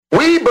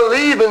We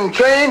believe in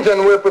change and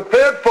we're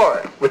prepared for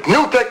it with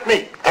new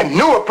technique and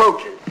new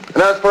approaches.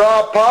 And as for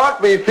our part,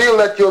 we feel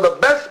that you're the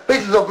best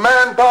pieces of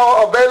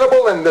manpower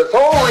available in this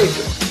whole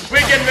region.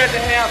 We're getting ready to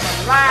have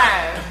a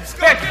live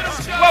spectacle.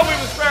 What we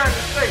was trying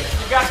to say,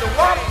 you got to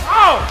walk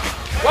home,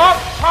 walk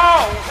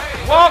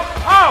home, walk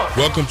home.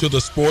 Welcome to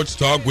the Sports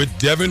Talk with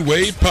Devin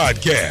Wade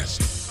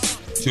podcast.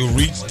 To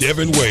reach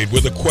Devin Wade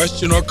with a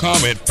question or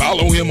comment,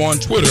 follow him on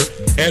Twitter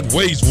at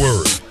Wade's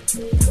Word.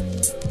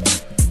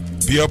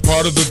 Be a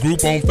part of the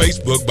group on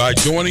Facebook by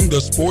joining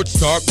the Sports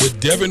Talk with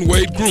Devin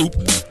Wade group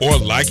or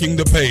liking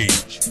the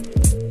page.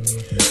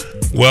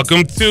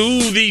 Welcome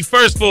to the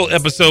first full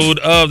episode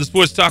of the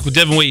Sports Talk with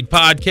Devin Wade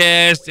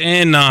podcast.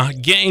 And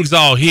gang's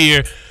all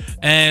here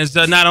as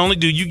not only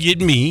do you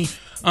get me,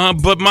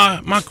 but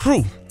my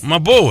crew, my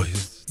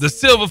boys. The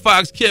Silver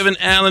Fox, Kevin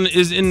Allen,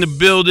 is in the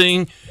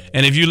building.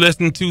 And if you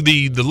listen to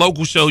the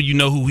local show, you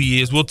know who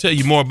he is. We'll tell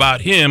you more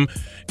about him.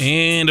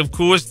 And, of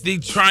course, the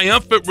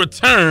triumphant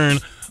return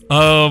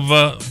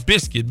of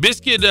Biscuit.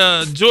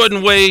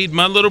 Jordan Wade,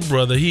 my little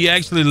brother, he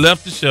actually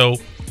left the show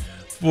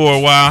for a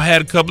while,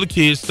 had a couple of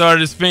kids,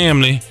 started his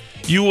family.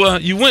 You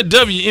went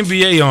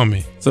WNBA on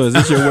me. So is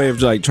this your way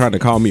of like trying to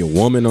call me a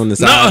woman on the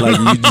side?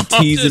 No, you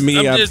teasing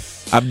me?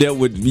 I've dealt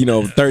with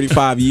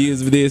 35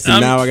 years of this,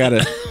 and now I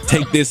gotta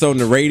take this on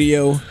the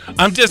radio.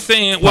 I'm just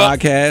saying,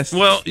 podcast.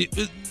 Well,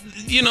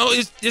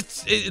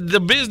 it's the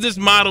business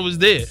model is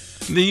there.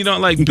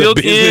 Like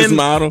built-in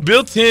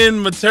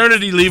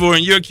maternity leave, or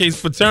in your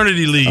case,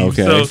 paternity leave.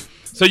 Okay.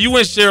 So you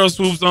went Cheryl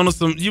Swoops on us.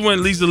 You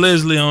went Lisa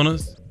Leslie on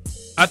us.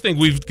 I think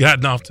we've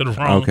gotten off to the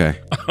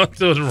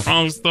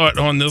wrong start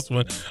on this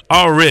one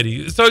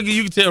already. So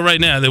you can tell right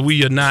now that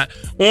we are not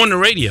on the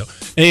radio.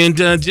 And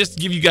just to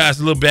give you guys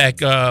a little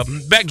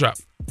backdrop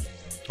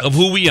of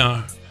who we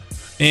are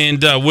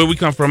and where we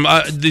come from.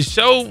 The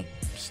show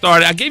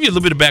started, I gave you a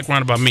little bit of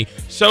background about me.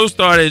 Show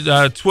started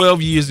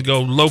 12 years ago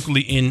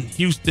locally in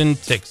Houston,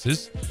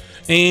 Texas.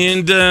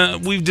 And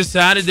we've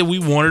decided that we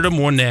wanted a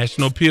more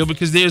national appeal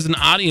because there's an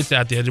audience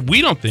out there that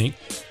we don't think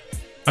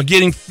are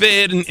getting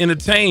fed and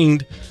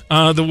entertained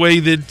the way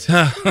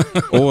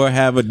that... or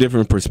have a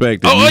different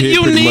perspective. Oh, you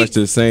hear pretty much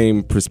the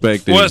same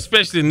perspective. Well,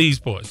 especially in these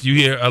sports. You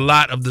hear a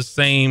lot of the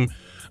same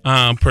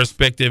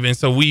perspective, and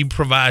so we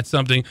provide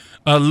something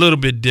a little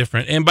bit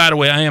different. And by the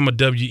way, I am a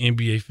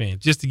WNBA fan,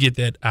 just to get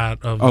that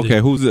out of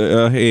who's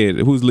ahead?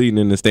 Who's leading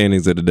in the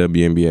standings of the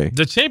WNBA?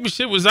 The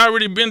championship was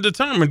already been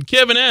determined.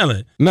 Kevin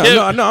Allen. No,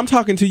 I'm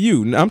talking to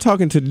you. I'm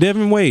talking to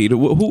Devin Wade.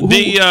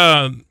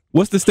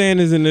 What's the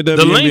standings in the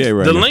WNBA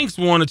right now? The Lynx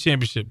won a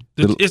championship.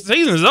 The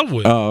season is over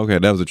with. Oh, okay.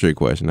 That was a trick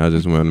question. I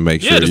just wanted to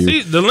make sure.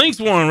 Yeah, the Lynx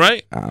won,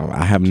 right?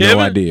 I have no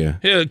idea.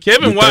 Yeah,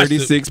 Kevin watched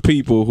 36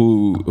 people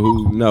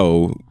who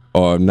know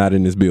are not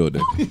in this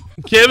building.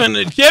 Kevin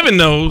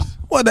knows.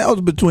 Well, that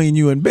was between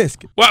you and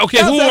Biscuit. Well,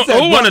 okay, who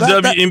won a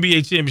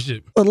WNBA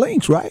championship? The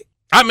Lynx, right?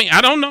 I mean,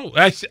 I don't know.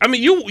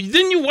 You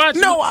didn't you watch?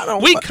 No, I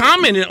don't. We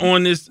commented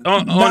on this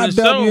on the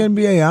show.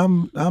 WNBA.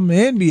 I'm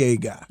an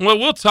NBA guy. Well,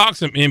 we'll talk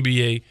some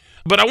NBA.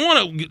 But I'm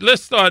going to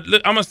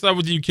start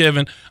with you,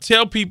 Kevin.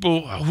 Tell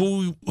people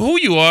who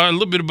you are, a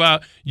little bit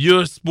about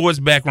your sports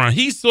background.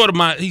 He started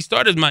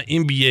as my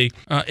NBA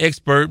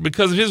expert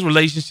because of his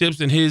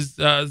relationships and his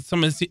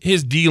some of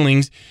his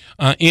dealings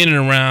in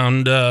and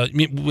around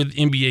with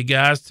NBA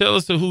guys. Tell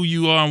us who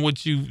you are and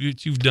what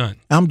you've done.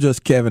 I'm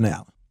just Kevin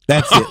Allen.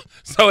 That's it.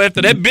 So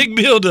after that big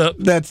build-up.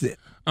 That's it.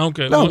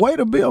 Okay. No, way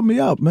to build me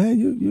up, man.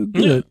 You're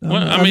good. Yeah,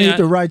 well, I need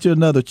to write you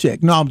another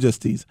check. No, I'm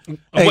just teasing.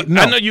 Hey,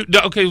 no. I know you.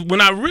 Okay,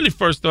 when I really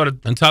first started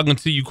and talking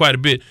to you quite a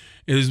bit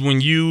is when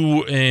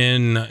you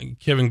and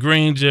Kevin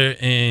Granger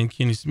and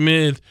Kenny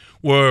Smith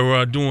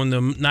were doing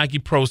the Nike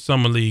Pro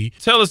Summer League.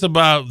 Tell us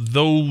about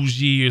those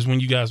years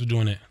when you guys were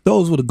doing that.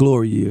 Those were the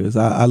glory years.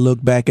 I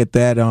look back at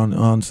that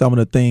on some of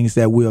the things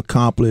that we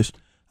accomplished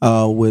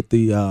with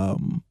the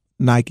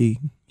Nike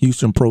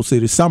Houston Pro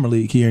City Summer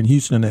League here in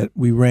Houston that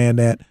we ran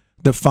at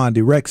the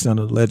Fondy Rec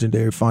Center, the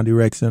legendary Fondy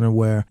Rec Center,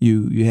 where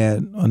you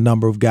had a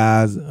number of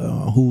guys,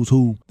 who's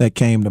who, that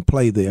came to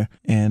play there.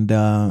 And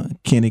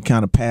Kenny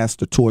kind of passed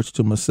the torch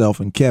to myself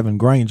and Kevin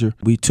Granger.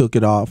 We took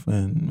it off,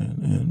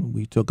 and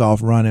we took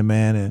off running,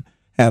 man, and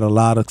had a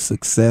lot of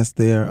success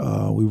there.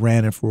 We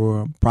ran it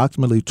for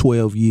approximately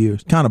 12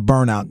 years. Kind of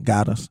burnout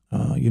got us.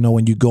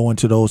 When you go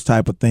into those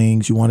type of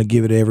things, you want to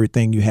give it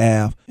everything you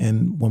have.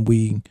 And when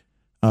we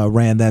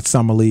ran that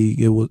summer league,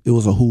 it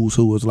was a who's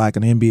who. It was like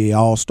an NBA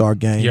All-Star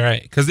game. You're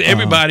right, because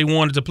everybody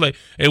wanted to play.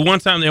 At one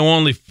time, there were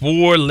only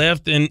 4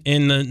 left in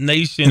the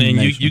nation,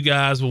 and you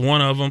guys were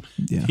one of them.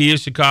 Yeah. Here,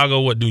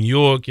 Chicago, New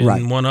York, and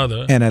right. one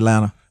other. And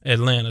Atlanta.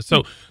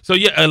 So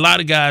yeah, a lot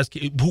of guys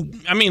who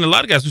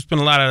spend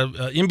a lot of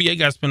NBA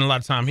guys spend a lot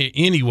of time here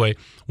anyway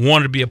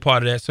wanted to be a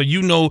part of that. So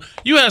you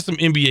have some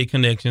NBA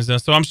connections, and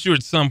so I'm sure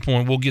at some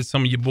point we'll get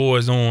some of your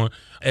boys on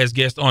as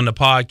guests on the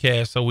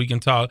podcast so we can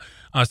talk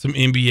some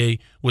NBA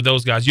with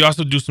those guys. You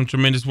also do some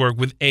tremendous work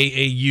with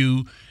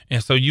AAU,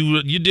 and so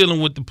you're dealing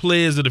with the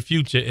players of the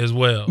future as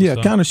well. Yeah,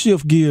 kind of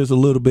shift gears a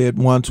little bit.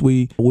 Once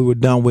we were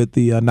done with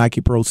the Nike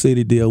Pro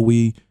City deal,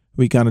 we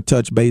we kind of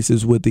touch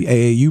bases with the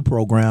AAU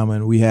program,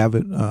 and we have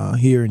it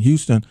here in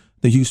Houston,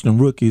 the Houston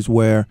Rookies,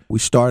 where we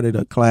started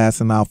a class,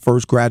 and our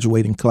first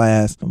graduating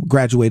class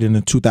graduated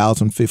in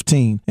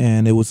 2015.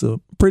 And it was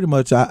pretty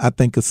much, I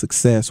think, a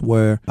success,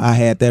 where I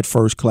had that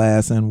first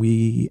class,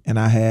 and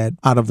I had,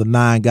 out of the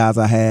 9 guys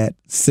I had,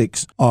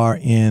 6 are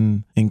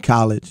in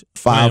college.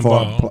 5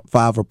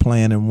 are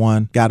playing, and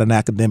 1 got an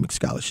academic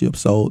scholarship.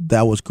 So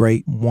that was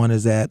great. 1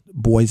 is at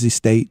Boise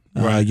State,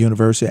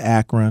 University of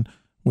Akron.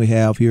 We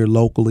have here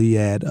locally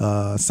at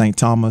St.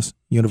 Thomas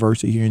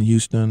University here in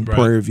Houston,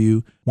 Prairie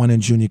View, 1 in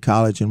junior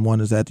college, and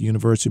 1 is at the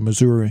University of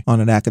Missouri on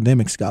an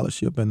academic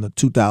scholarship. In the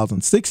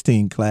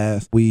 2016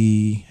 class,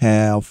 we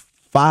have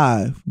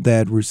 5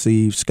 that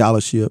received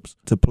scholarships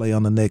to play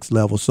on the next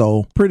level.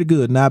 So pretty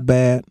good, not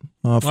bad.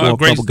 For a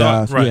couple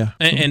guys, right? Yeah.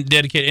 And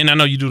dedicated. And I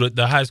know you do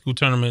the high school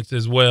tournaments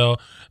as well,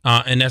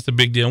 and that's a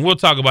big deal. And we'll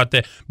talk about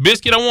that.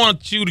 Biscuit, I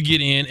want you to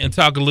get in and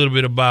talk a little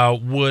bit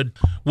about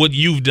what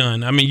you've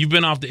done. I mean, you've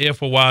been off the air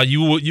for a while.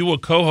 You were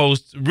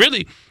co-host.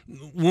 Really,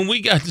 when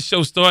we got the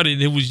show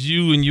started, it was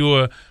you and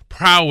your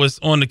prowess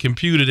on the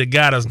computer that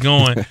got us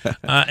going.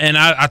 And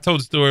I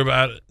told the story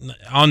about it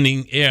on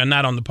the air,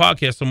 not on the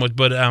podcast so much,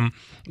 but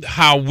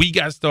how we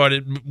got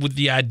started with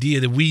the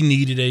idea that we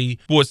needed a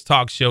sports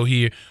talk show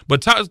here.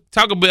 But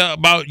talk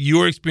about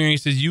your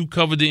experiences. You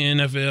covered the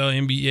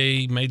NFL,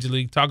 NBA, Major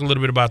League. Talk a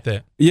little bit about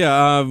that.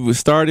 Yeah, we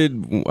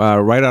started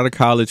right out of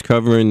college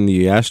covering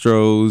the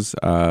Astros.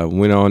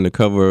 Went on to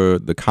cover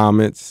the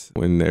Comets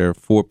when their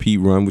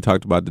 4-peat run. We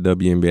talked about the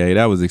WNBA.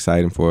 That was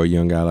exciting for a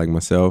young guy like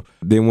myself.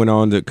 Then went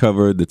on to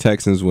cover the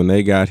Texans when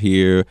they got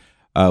here.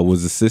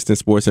 Was assistant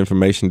sports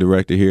information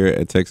director here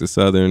at Texas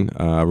Southern.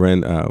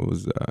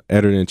 Was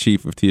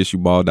editor-in-chief of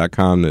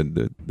TSUBall.com,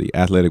 the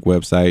athletic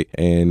website,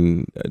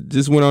 and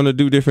just went on to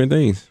do different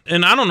things.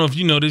 And I don't know if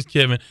you know this,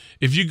 Kevin.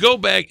 If you go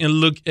back and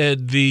look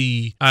at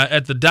the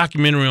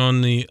documentary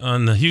on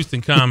the Houston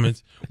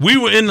Comets, we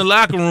were in the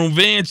locker room.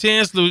 Van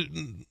Chancellor,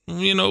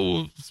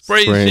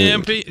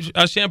 sprayed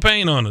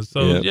champagne on us.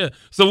 So yeah,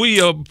 so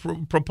we are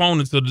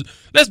proponents of.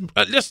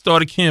 Let's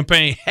start a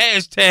campaign.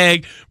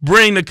 #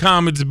 Bring the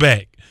Comets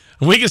back.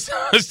 We can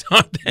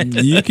start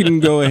that. You can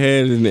go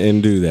ahead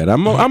and do that.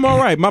 I'm all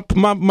right.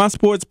 My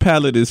sports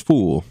palette is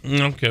full.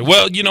 Okay.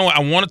 Well, I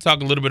want to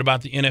talk a little bit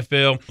about the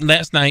NFL.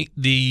 Last night,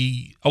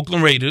 the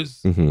Oakland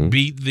Raiders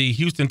beat the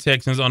Houston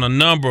Texans on a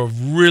number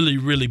of really,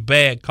 really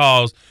bad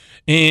calls.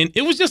 And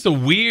it was just a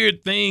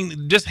weird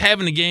thing, just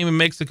having the game in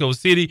Mexico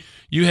City.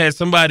 You had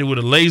somebody with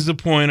a laser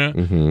pointer,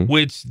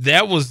 which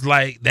that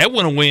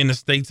went away in the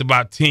States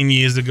about 10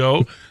 years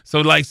ago. So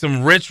like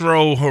some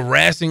retro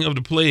harassing of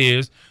the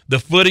players. The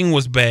footing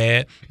was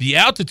bad. The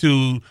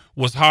altitude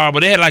was horrible.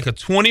 They had like a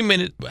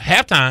 20-minute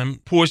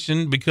halftime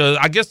portion because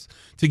I guess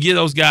to give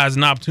those guys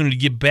an opportunity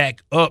to get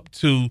back up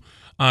to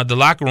the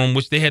locker room,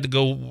 which they had to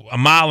go 1.5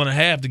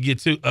 miles to get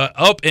to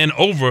up and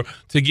over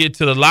to get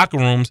to the locker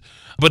rooms.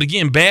 But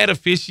again, bad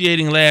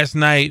officiating last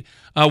night.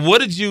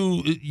 What did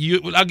you?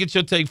 I'll get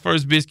your take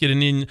first, Biscuit,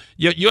 and then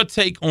your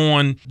take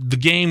on the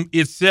game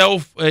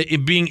itself,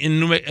 it being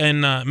in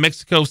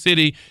Mexico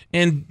City,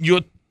 and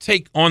your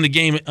take on the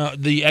game,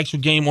 the actual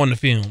game on the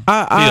film.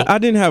 I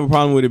didn't have a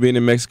problem with it being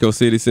in Mexico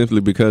City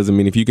simply because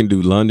if you can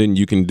do London,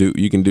 you can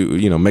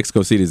do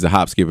Mexico City is a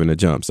hop, skip, and a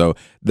jump. So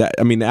that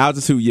the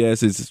altitude,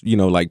 yes, is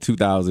like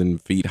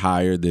 2,000 feet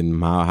higher than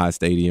Mile High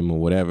Stadium or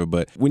whatever.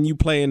 But when you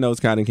play in those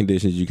kind of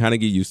conditions, you kind of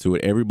get used to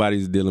it.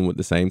 Everybody's dealing with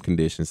the same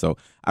conditions, so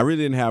I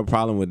really didn't have a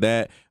problem with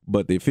that.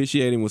 But the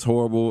officiating was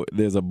horrible.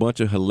 There's a bunch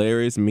of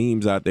hilarious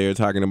memes out there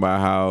talking about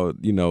how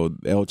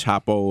El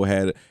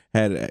Chapo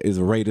is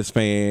a Raiders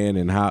fan,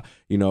 and how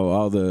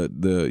all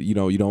the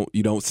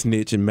you don't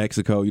snitch in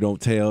Mexico, you don't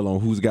tell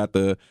on who's got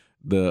the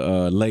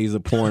laser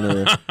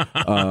pointer.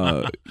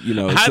 I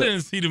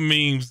didn't see the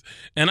memes,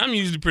 and I'm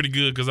usually pretty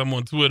good because I'm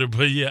on Twitter.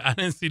 But yeah, I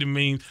didn't see the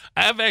memes.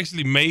 I've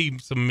actually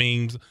made some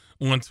memes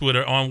on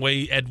Twitter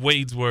at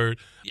Wade's Word.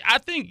 I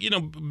think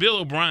Bill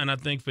O'Brien. I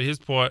think for his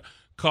part,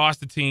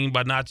 cost the team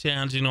by not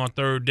challenging on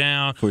 3rd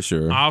down. For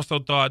sure. I also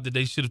thought that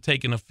they should have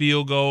taken a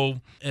field goal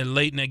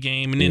late in that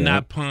game and then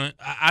not punt.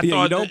 I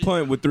thought you don't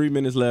punt with 3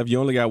 minutes left. You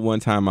only got 1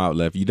 timeout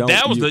left.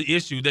 That was the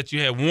issue, that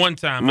you had 1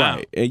 timeout.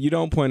 Right, and you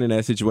don't punt in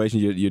that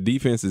situation. Your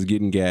defense is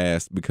getting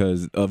gassed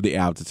because of the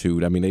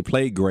altitude. They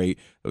played great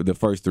the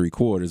first 3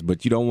 quarters,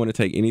 but you don't want to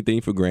take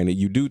anything for granted.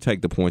 You do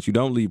take the points. You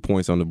don't leave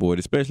points on the board,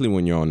 especially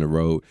when you're on the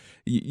road.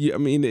 It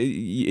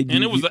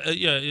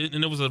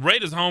was a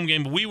Raiders home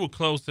game, but we were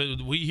close to.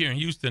 We here in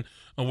Houston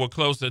were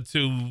closer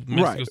to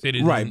Mexico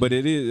City. Right, but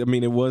it is.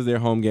 It was their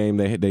home game.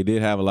 They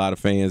did have a lot of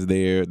fans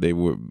there. They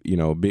were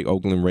big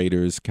Oakland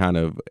Raiders kind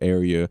of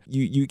area.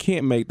 You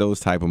can't make those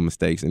type of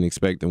mistakes and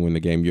expect to win the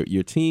game.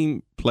 Your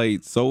team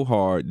played so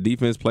hard.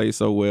 Defense played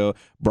so well.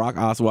 Brock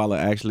Osweiler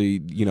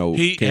actually,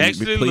 he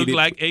actually looked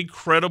like a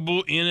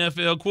credible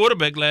NFL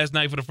quarterback last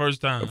night for the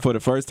first time. For the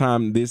first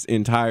time this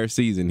entire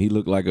season, he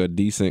looked like a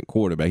decent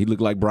quarterback. He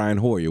looked like Brian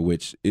Hoyer,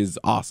 which is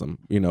awesome,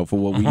 for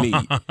what we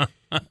need.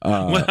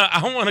 Well,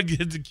 I want to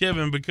get to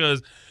Kevin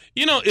because,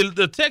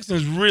 the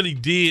Texans really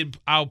did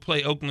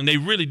outplay Oakland. They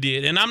really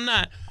did. And I'm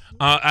not,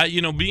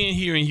 being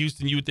here in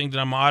Houston, you would think that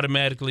I'm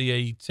automatically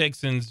a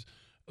Texans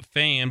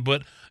fan.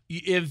 But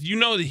if you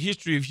know the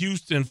history of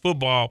Houston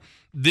football,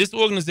 this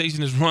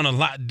organization is run a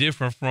lot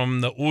different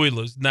from the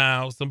Oilers.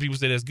 Now, some people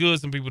say that's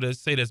good, some people that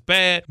say that's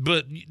bad.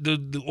 But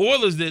the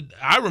Oilers that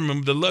I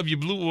remember, the Love You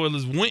Blue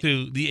Oilers, went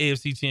to the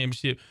AFC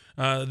Championship.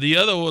 The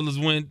other Oilers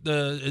went,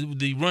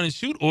 the Run and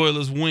Shoot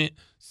Oilers went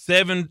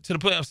to the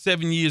playoffs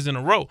 7 years in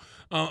a row.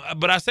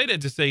 But I say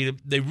that to say that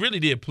they really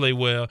did play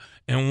well.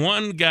 And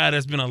one guy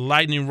that's been a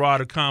lightning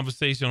rod of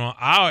conversation on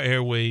our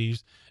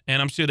airwaves,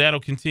 and I'm sure that'll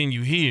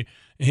continue here,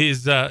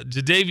 is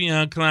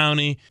Jadeveon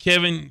Clowney.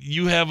 Kevin,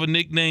 you have a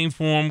nickname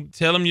for him.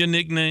 Tell him your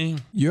nickname.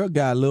 Your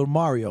guy, Little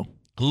Mario.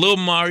 Little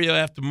Mario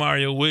after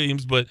Mario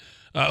Williams, but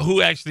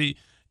who actually,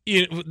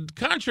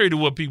 contrary to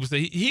what people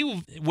say,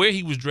 where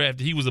he was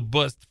drafted, he was a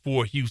bust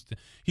for Houston.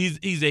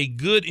 He's a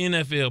good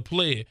NFL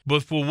player,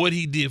 but for what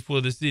he did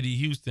for the city of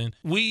Houston,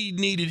 we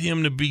needed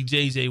him to be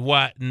J.J.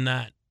 Watt,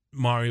 not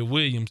Mario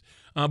Williams.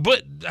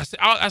 But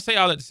I say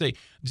all that to say,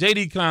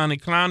 J.D.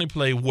 Clowney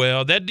played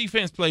well. That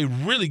defense played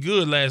really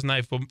good last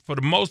night. For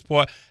the most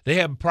part, they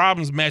had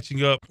problems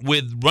matching up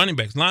with running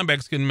backs.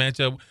 Linebackers couldn't match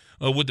up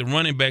with the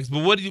running backs.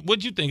 But what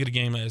did you think of the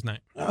game last night?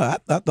 I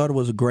thought it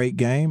was a great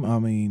game. I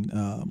mean,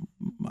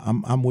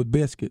 I'm with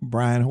Biscuit,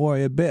 Brian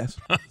Hoyer at best.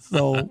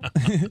 So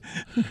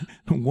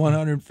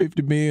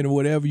 $150 million or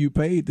whatever you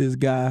paid this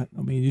guy,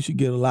 I mean, you should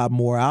get a lot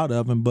more out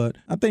of him. But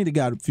I think they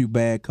got a few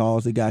bad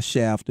calls. They got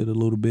shafted a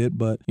little bit,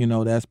 but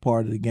that's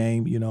part of the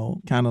game.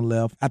 Kind of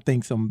left. I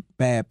think some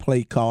bad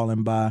play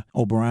calling by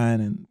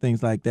O'Brien and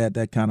things like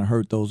that kind of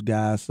hurt those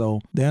guys. So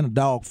they're in a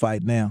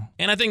dogfight now.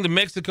 And I think the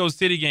Mexico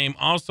City game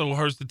also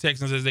hurts the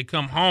Texans as they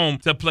come home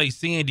to play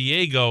San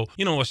Diego.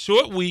 A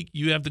short week,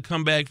 you have to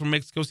come back from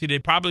Mexico City. They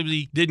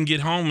probably didn't get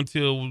home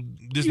until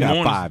this morning.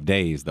 You got 5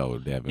 days, though,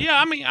 Devin.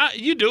 Yeah, I mean,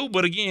 you do.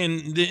 But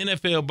again, the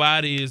NFL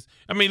body is,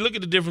 look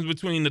at the difference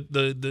between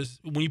the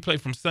when you play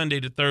from Sunday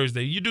to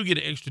Thursday. You do get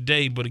an extra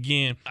day. But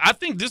again, I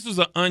think this was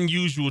an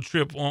unusual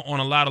trip on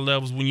a lot of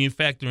levels when you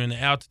factor in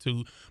the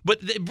altitude.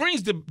 But it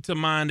brings to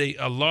mind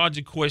a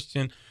larger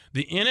question.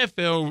 The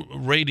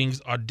NFL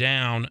ratings are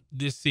down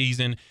this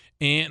season,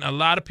 and a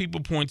lot of people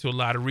point to a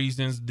lot of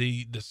reasons.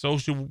 The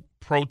social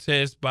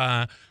protest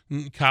by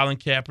Colin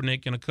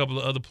Kaepernick and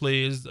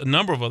a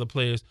number of other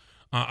players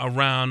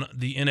around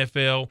the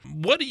NFL.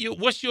 What do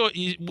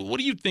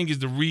you think is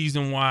the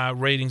reason why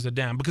ratings are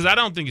down? Because I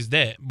don't think it's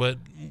that, but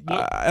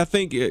I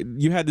think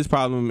you had this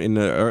problem in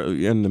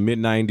the mid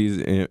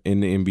 '90s in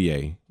the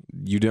NBA.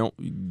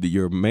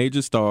 Your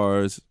major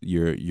stars,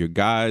 your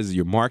guys,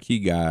 your marquee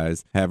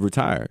guys have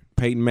retired.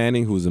 Peyton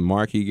Manning, who's a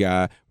marquee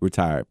guy,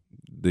 retired.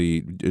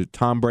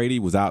 Tom Brady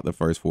was out the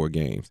first 4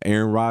 games.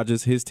 Aaron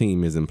Rodgers, his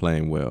team isn't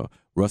playing well.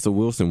 Russell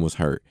Wilson was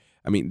hurt.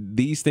 I mean,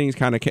 these things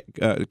kind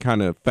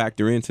of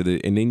factor into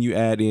and then you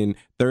add in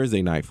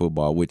Thursday night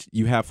football, which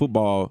you have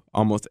football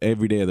almost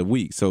every day of the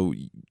week. So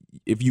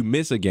if you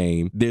miss a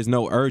game, there's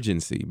no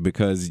urgency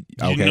because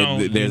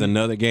there's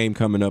another game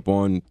coming up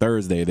on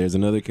Thursday. There's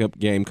another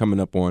game coming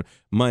up on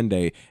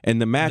Monday,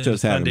 and the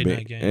matchups haven't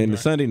been the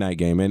Sunday night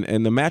game,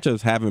 and the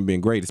matchups haven't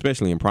been great,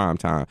 especially in prime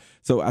time.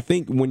 So I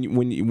think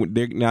when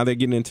they're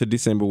getting into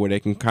December where they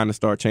can kind of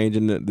start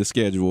changing the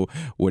schedule,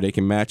 where they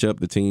can match up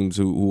the teams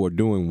who are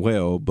doing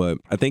well. But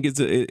I think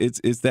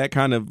it's that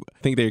kind of. I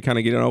think they're kind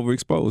of getting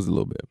overexposed a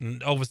little bit.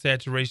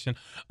 Oversaturation.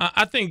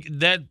 I think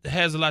that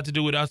has a lot to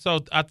do with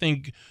it. I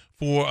think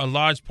for a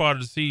large part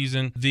of the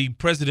season, the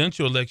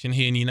presidential election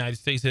here in the United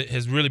States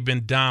has really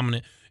been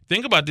dominant.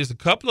 Think about this: a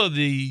couple of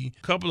the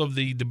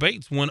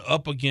debates went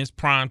up against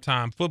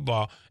primetime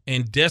football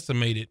and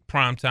decimated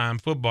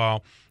primetime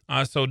football.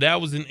 So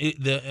that was an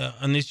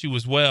issue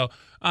as well.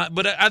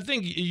 But I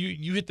think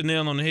you hit the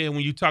nail on the head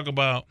when you talk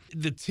about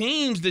the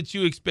teams that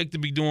you expect to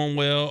be doing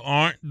well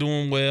aren't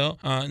doing well.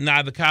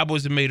 Now the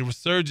Cowboys have made a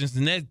resurgence,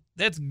 and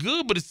that's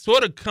good, but it's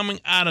sort of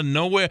coming out of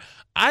nowhere.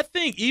 I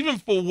think even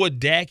for what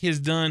Dak has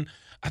done,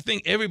 I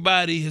think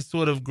everybody has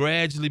sort of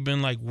gradually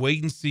been like,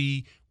 wait and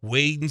see.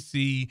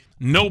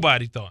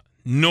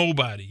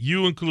 Nobody,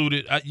 you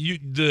included,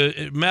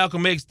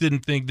 Malcolm X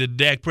didn't think that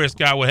Dak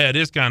Prescott would have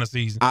this kind of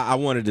season. I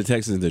wanted the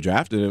Texans to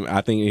draft him. I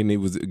think and it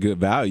was a good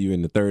value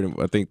in the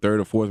third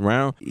or fourth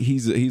round.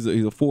 He's a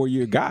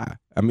 4-year guy.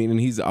 I mean, and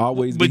he's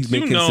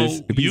been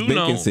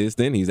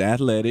consistent. He's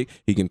athletic.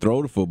 He can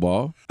throw the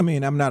football. I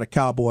mean, I'm not a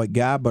Cowboy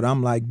guy, but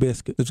I'm like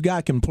Biscuit. This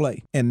guy can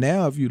play. And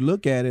now if you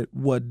look at it,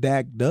 what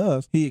Dak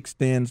does, he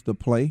extends the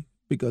play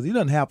because he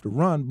doesn't have to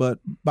run, but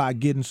by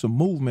getting some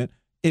movement,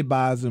 it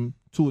buys him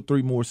 2 or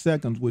 3 more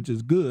seconds, which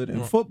is good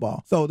in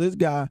football. So this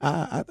guy,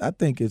 I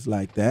think it's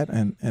like that,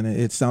 and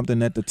it's something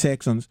that the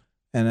Texans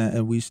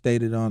and we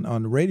stated on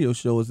the radio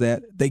show is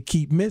that they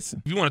keep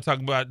missing. If you want to talk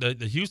about the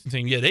Houston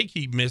team, yeah, they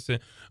keep missing.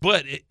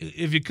 But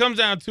if it comes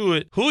down to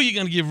it, who are you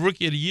going to give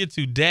Rookie of the Year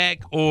to,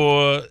 Dak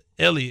or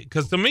Elliott?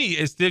 Because to me,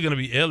 it's still going to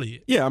be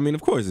Elliott. Yeah, I mean,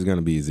 of course it's going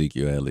to be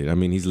Ezekiel Elliott. I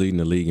mean, he's leading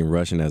the league in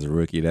rushing as a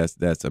rookie.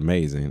 That's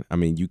amazing. I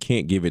mean, you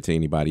can't give it to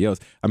anybody else.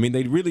 I mean,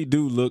 they really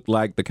do look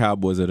like the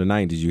Cowboys of the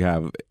 90s. You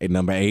have a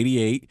number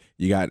 88,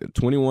 you got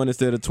 21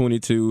 instead of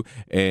 22,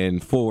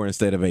 and 4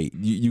 instead of 8.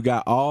 You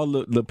got all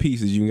the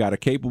pieces. You got a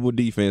capable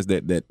defense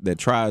that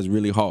tries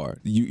really hard.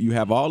 You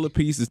have all the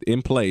pieces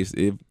in place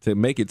to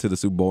make it to the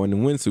Super Bowl and to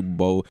win Super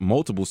Bowl,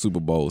 multiple Super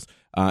Bowls.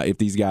 If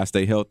these guys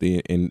stay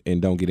healthy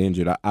and don't get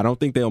injured. I don't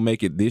think they'll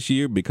make it this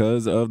year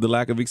because of the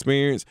lack of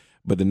experience,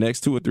 but the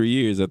next 2 or 3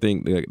 years, I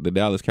think the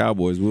Dallas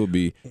Cowboys will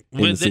be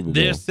in the Super Bowl.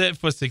 They're set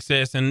for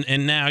success, and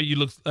now it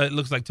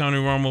looks like Tony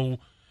Romo,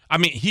 I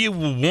mean, he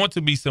will want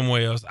to be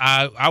somewhere else.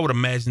 I would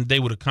imagine they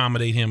would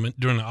accommodate him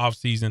during the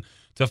offseason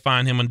to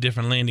find him a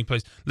different landing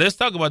place. Let's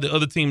talk about the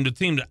other team, the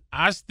team that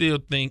I still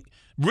think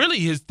really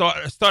has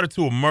started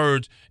to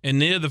emerge,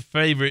 and they're the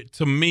favorite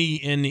to me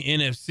in the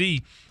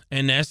NFC,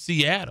 and that's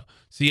Seattle.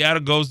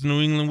 Seattle goes to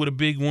New England with a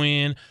big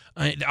win.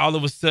 All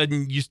of a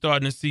sudden, you're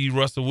starting to see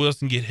Russell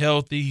Wilson get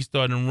healthy. He's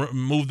starting to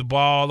move the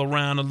ball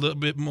around a little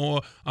bit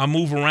more,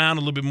 and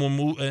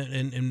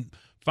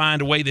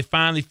find a way. They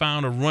finally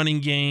found a running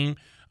game.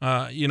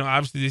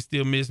 Obviously they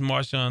still miss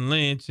Marshawn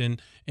Lynch,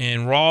 and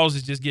Rawls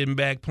is just getting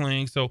back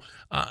playing. So,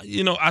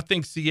 I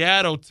think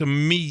Seattle to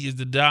me is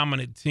the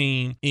dominant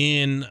team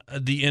in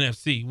the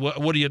NFC.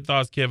 What are your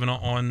thoughts, Kevin,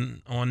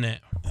 on that?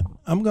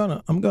 I'm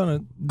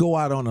gonna go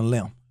out on a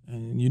limb,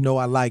 and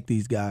I like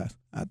these guys.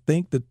 I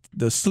think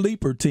the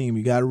sleeper team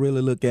you got to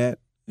really look at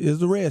is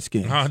the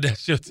Redskins. Oh,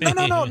 that's your team.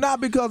 No,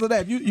 not because of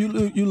that.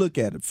 You look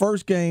at it.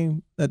 First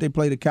game that they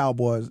play the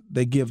Cowboys,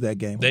 they give that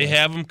game away. They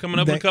have them coming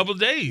up in a couple of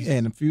days.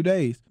 In a few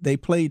days. They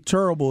played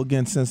terrible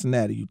against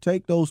Cincinnati. You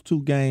take those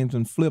 2 games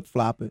and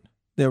flip-flop it,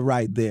 they're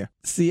right there.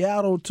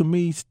 Seattle, to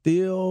me,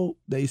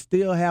 they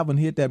still haven't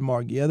hit that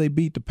mark. Yeah, they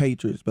beat the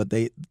Patriots, but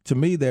to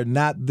me, they're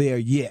not there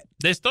yet.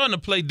 They're starting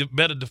to play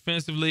better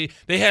defensively.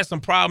 They had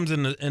some problems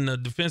in the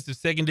defensive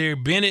secondary.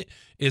 Bennett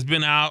has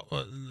been out,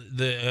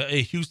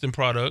 a Houston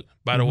product,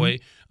 by the way.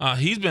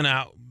 He's been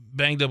out,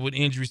 banged up with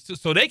injuries,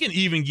 so they'll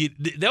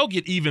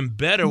get even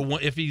better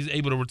if he's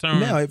able to return.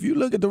 Now, if you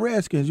look at the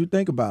Redskins, you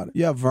think about it.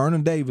 You have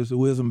Vernon Davis,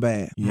 who isn't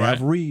bad. You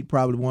have Reed,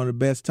 probably one of the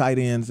best tight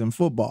ends in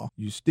football.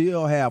 You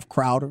still have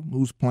Crowder,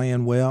 who's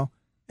playing well,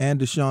 and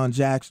Deshaun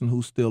Jackson,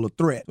 who's still a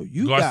threat. So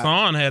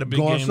Garcon had a big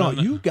game.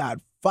 You got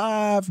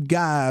 5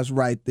 guys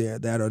right there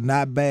that are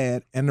not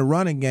bad, and the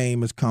running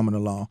game is coming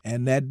along,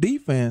 and that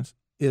defense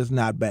is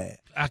not bad.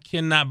 I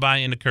cannot buy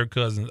into Kirk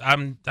Cousins.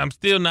 I'm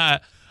still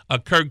not a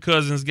Kirk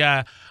Cousins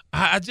guy.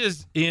 I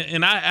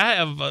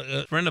have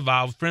a friend of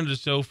ours, friend of the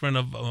show, friend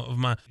of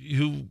mine,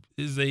 who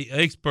is a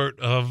expert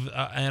of,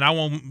 and I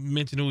won't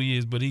mention who he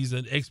is, but he's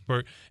an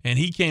expert, and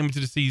he came into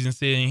the season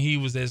saying he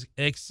was as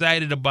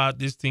excited about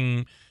this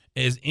team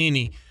as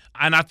any,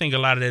 and I think a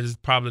lot of that is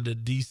probably the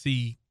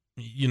DC,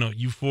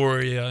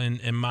 euphoria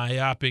and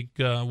myopic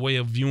way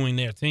of viewing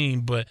their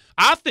team, but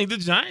I think the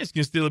Giants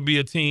can still be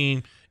a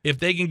team if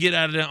they can get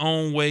out of their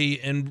own way,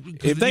 and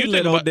if they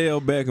let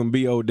Odell Beckham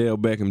be Odell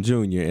Beckham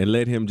Jr. and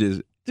let him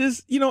just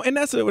and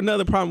that's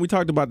another problem. We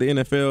talked about the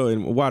NFL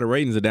and why the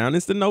ratings are down.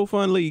 It's the no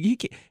fun league. He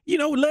can,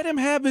 let him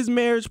have his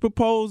marriage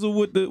proposal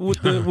with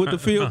the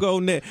field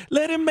goal net.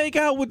 Let him make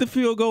out with the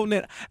field goal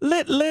net.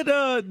 Let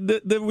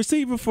the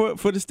receiver for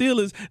the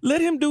Steelers,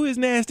 let him do his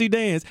nasty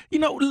dance.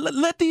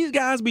 Let these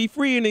guys be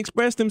free and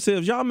express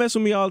themselves. Y'all mess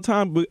with me all the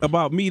time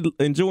about me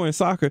enjoying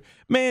soccer.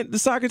 Man, the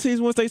soccer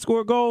teams, once they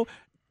score a goal,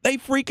 they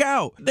freak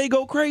out. They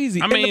go crazy.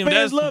 And the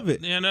fans love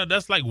it.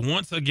 That's like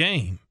once a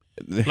game.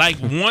 Like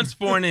once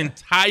for an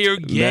entire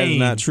game.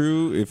 That's not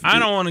true. I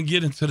don't want to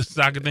get into the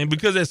soccer thing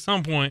because at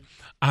some point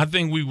I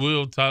think we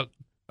will talk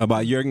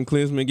about Jurgen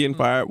Klinsmann getting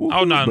fired. No,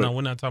 we're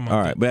not talking about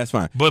all right, but that's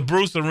fine. But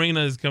Bruce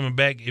Arena is coming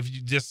back. If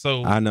you just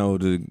so I know,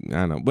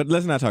 but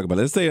let's not talk about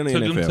it. Let's stay on the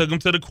NFL. Took him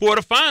to the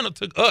quarterfinal.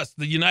 Took us,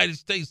 the United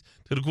States,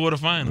 to the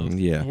quarterfinals.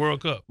 Yeah,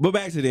 World Cup. But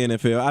back to the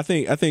NFL,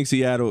 I think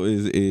Seattle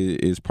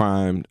is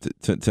primed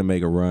to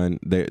make a run.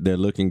 They're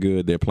looking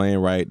good. They're playing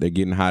right. They're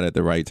getting hot at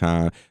the right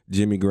time.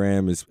 Jimmy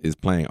Graham is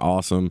playing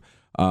awesome.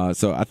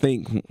 So I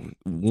think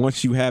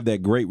once you have that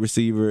great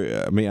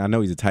receiver, I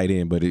know he's a tight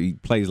end, but he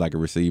plays like a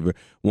receiver.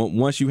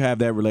 Once you have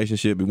that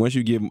relationship, once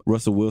you give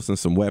Russell Wilson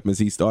some weapons,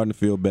 he's starting to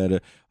feel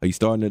better. He's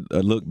starting to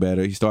look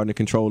better. He's starting to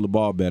control the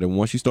ball better.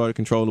 Once you start to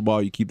control the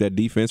ball, you keep that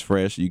defense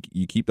fresh. You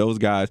keep those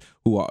guys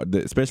who are,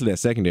 especially that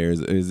secondary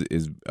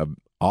is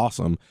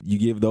awesome. You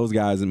give those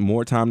guys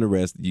more time to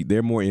rest.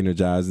 They're more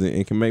energized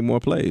and can make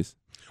more plays.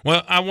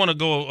 Well, I want to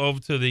go over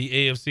to the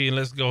AFC, and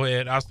let's go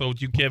ahead. I'll start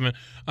with you, Kevin,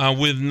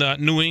 with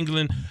New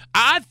England.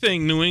 I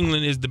think New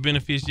England is the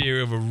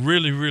beneficiary of a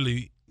really,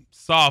 really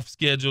soft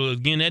schedule.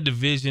 Again, that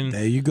division.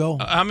 There you go.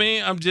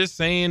 I'm just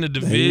saying the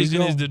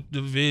division is the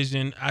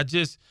division. I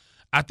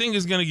think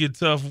it's going to get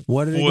tough.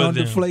 What are they going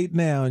to deflate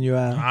now in your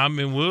eye?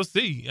 We'll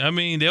see.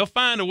 They'll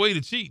find a way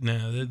to cheat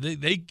now.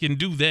 They can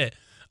do that.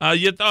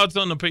 Your thoughts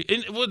on the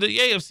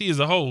AFC as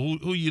a whole?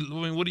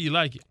 What do you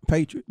like it?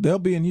 Patriots. They'll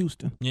be in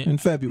Houston in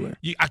February.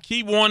 I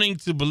keep wanting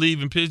to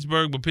believe in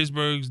Pittsburgh, but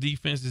Pittsburgh's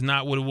defense is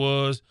not what it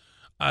was.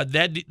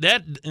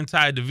 That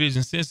entire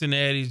division,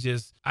 Cincinnati,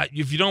 just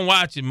if you don't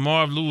watch it,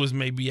 Marv Lewis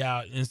may be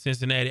out in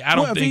Cincinnati. I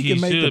don't think he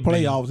can make the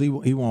playoffs.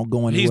 He won't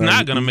go anywhere. He's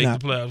not going to make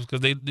the playoffs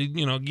because they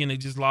they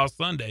just lost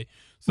Sunday.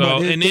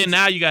 So then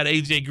now you got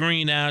AJ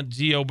Green out,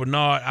 Gio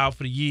Bernard out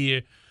for the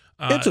year.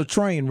 It's a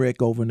train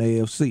wreck over in the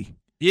AFC.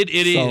 It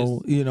is.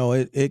 So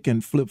it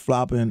can flip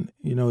flop, and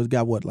it's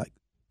got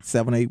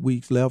 7-8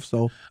 weeks left,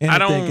 so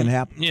anything can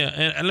happen. Yeah,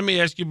 and let me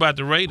ask you about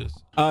the Raiders.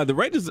 The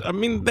Raiders, I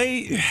mean,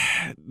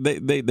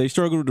 they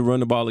struggled to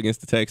run the ball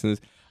against the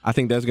Texans. I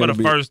think that's going to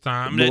be for the first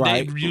time.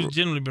 Right. They've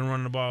generally been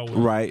running the ball with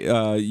right.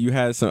 You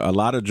had a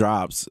lot of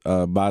drops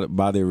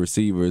by their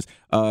receivers.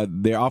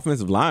 Their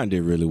offensive line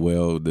did really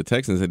well. The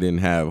Texans didn't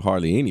have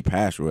hardly any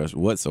pass rush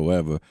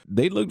whatsoever.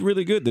 They looked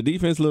really good. The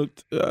defense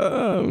looked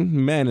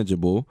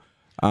manageable.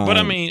 But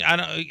I mean,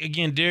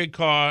 again, Derek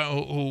Carr,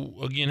 who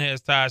again has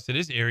ties to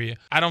this area,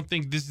 I don't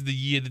think this is the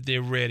year that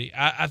they're ready.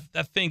 I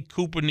think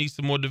Cooper needs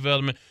some more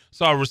development.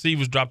 Saw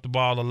receivers drop the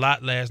ball a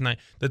lot last night.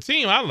 The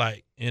team I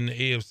like in the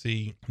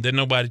AFC that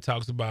nobody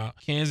talks about,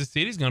 Kansas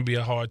City, is going to be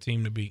a hard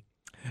team to beat.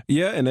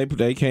 Yeah, and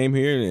they came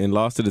here and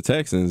lost to the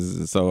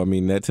Texans. So I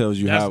mean, that tells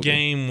you that's how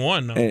game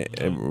one,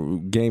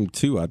 though. Game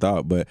two, I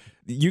thought, but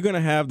you're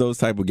gonna have those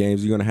type of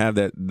games. You're gonna have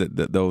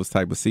those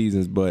type of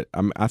seasons. But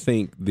I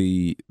think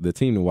the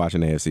team to watch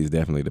in the AFC is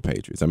definitely the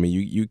Patriots. I mean,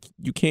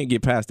 you can't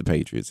get past the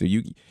Patriots. So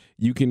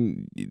you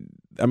can.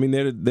 I mean,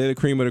 they're the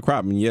cream of the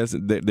crop. And yes,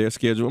 their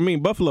schedule. I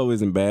mean, Buffalo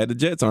isn't bad. The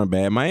Jets aren't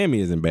bad. Miami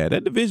isn't bad.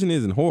 That division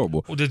isn't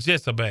horrible. Well, the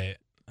Jets are bad.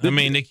 I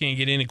mean, they can't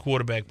get any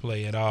quarterback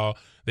play at all.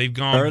 They've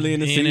gone early in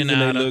the season.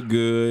 They look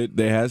good.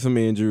 They had some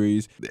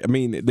injuries. I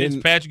mean,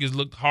 Fitzpatrick has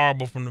looked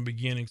horrible from the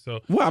beginning.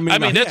 So I mean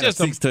that's just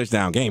a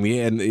 6-touchdown game.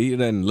 He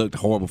doesn't look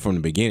horrible from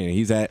the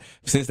beginning.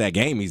 Since that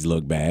game he's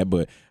looked bad.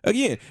 But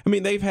again, I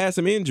mean they've had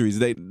some injuries.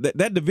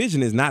 That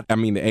division is not. I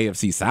mean the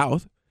AFC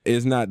South.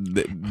 It's not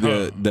the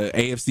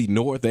AFC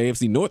North. The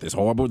AFC North is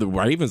horrible. The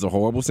Ravens are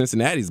horrible.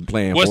 Cincinnati's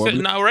playing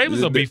horrible. No,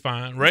 Ravens will be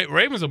fine.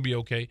 Ravens will be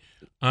okay.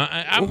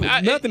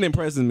 Nothing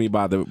impresses me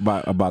about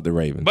the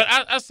Ravens. But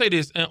I say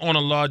this on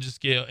a larger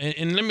scale,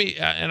 and let me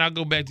and I'll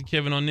go back to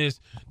Kevin on this.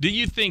 Do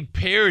you think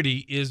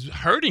parity is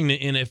hurting the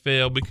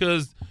NFL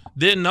because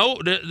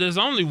there's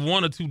only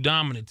one or two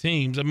dominant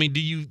teams? I mean,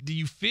 do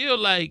you feel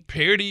like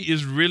parity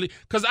is really?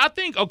 Because I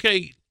think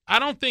I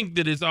don't think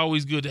that it's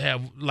always good to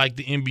have like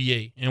the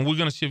NBA, and we're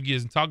going to shift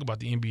gears and talk about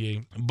the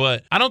NBA,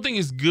 but I don't think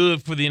it's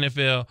good for the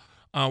NFL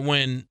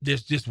when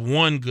there's just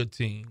one good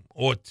team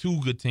or two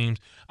good teams.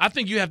 I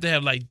think you have to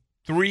have like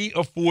 3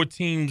 or 4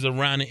 teams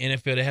around the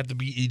NFL that have to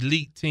be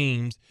elite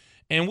teams,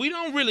 and we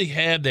don't really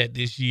have that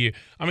this year.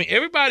 I mean,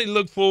 everybody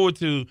looked forward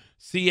to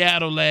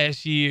Seattle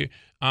last year.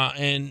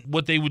 And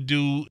what they would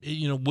do,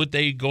 would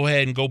they go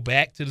ahead and go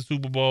back to the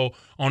Super Bowl?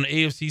 On the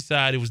AFC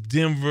side, it was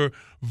Denver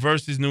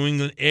versus New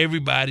England.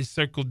 Everybody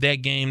circled that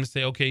game to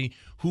say, okay,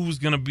 who's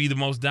going to be the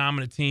most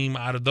dominant team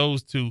out of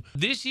those two?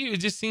 This year, it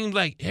just seems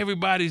like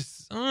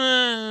everybody's...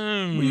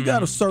 Well, you got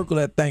to circle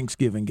that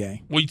Thanksgiving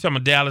game. What, you talking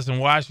about Dallas and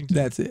Washington?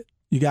 That's it.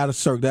 You got to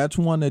circle. That's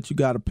one that you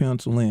got to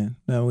pencil in.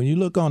 Now, when you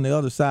look on the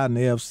other side in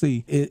the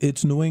AFC,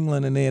 it's New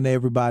England and then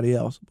everybody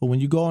else. But when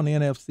you go on the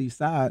NFC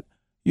side,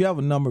 you have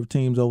a number of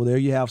teams over there.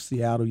 You have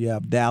Seattle, you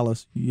have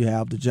Dallas, you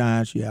have the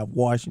Giants, you have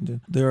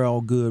Washington. They're all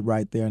good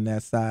right there on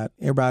that side.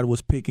 Everybody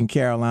was picking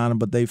Carolina,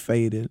 but they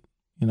faded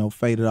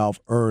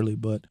off early.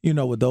 But,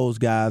 with those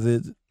guys,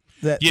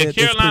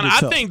 Carolina,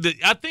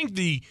 I think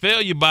the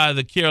failure by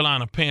the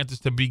Carolina Panthers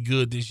to be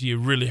good this year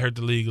really hurt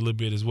the league a little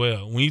bit as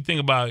well. When you think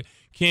about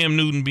Cam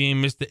Newton being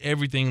Mr.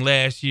 Everything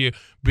last year,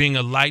 being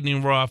a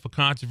lightning rod for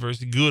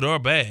controversy, good or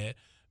bad,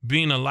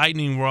 being a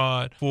lightning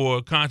rod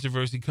for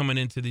controversy coming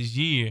into this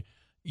year,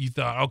 you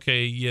thought,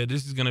 okay, yeah,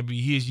 this is going to be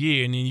his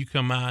year, and then you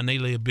come out and they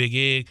lay a big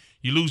egg.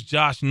 You lose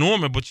Josh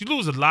Norman, but you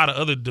lose a lot of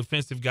other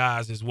defensive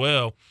guys as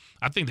well.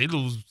 I think they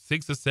lose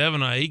 6 or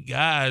 7 or 8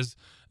 guys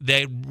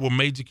that were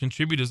major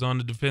contributors on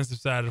the defensive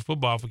side of the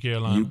football for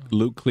Carolina.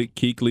 Luke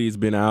Kuechly has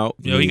been out.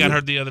 Yeah, he got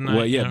hurt the other night.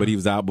 Well, yeah, but he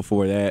was out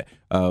before that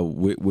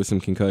with some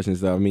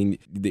concussions. I mean,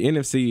 the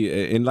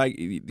NFC and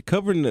like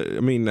covering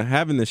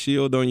having the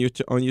shield on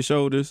your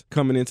shoulders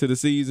coming into the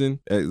season,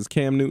 as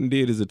Cam Newton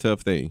did, is a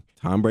tough thing.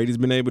 Tom Brady's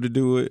been able to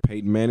do it.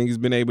 Peyton Manning's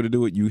been able to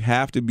do it. You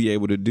have to be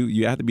able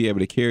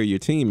to carry your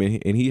team,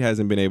 and he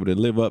hasn't been able to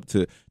live up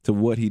to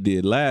what he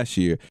did last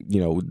year.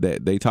 That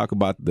they talk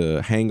about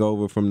the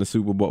hangover from the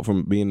Super Bowl,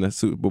 from being a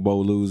Super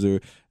Bowl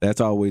loser.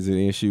 That's always an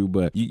issue.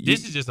 But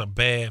this is just a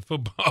bad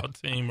football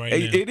team right now.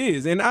 It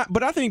is,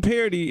 but I think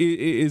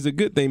parity is a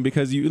good thing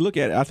because you look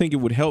at it. I think it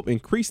would help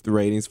increase the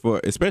ratings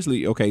for,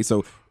 especially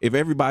so if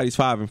everybody's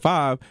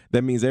 5-5,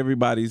 that means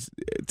everybody's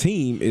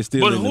team is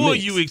still. But in the who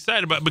mix. are you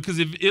excited about? Because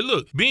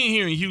look, being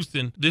here in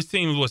Houston, this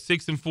team is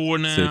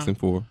 6-4 now.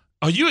 6-4.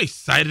 Are you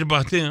excited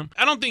about them?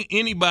 I don't think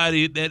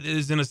anybody that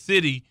is in a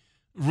city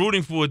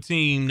rooting for a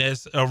team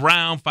that's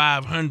around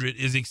 500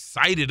 is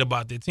excited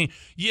about their team.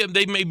 Yeah,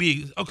 they may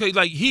be okay.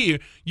 Like here,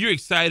 you're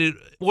excited.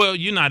 Well,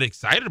 you're not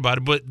excited about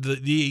it, but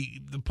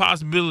the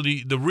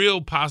possibility, the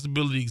real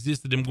possibility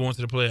exists of them going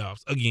to the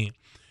playoffs again,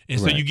 and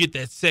so you get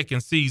that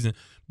second season.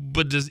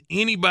 But does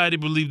anybody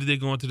believe that they're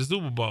going to the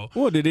Super Bowl?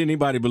 Well, did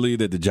anybody believe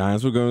that the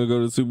Giants were going to go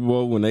to the Super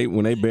Bowl when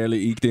they barely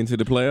eked into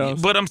the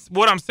playoffs? But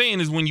what I'm saying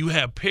is when you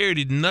have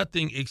parity,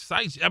 nothing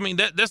excites you. I mean,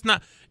 that's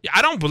not –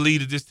 I don't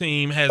believe that this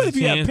team has but a if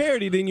you chance. have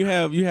parity, then you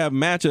have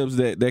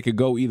matchups that could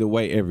go either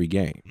way every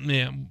game.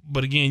 Yeah,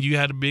 but again, you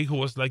had a big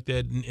horse like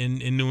that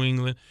in New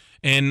England.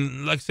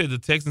 And like I said, the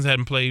Texans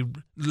hadn't played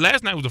 –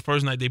 last night was the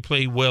first night they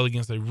played well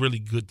against a really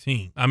good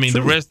team. I mean,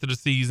 the rest of the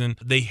season,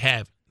 they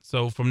haven't.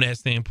 So from that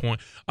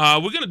standpoint, we're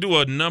going to do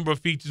a number of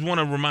features. Want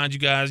to remind you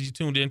guys, you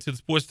tuned into the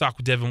Sports Talk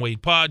with Devin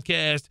Wade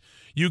podcast.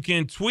 You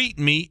can tweet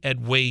me at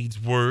Wade's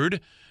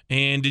Word,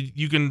 and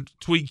you can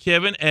tweet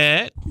Kevin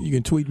at. You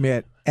can tweet me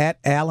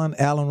at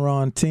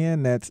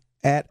Allenron10. That's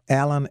at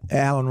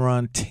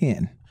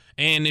Allenron10.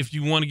 And if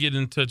you want to get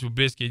in touch with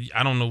Biscuit,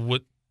 I don't know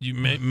what you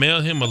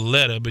mail him a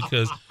letter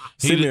because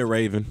send me a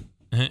Raven.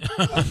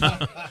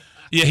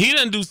 Yeah, he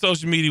doesn't do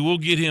social media. We'll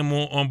get him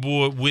on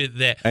board with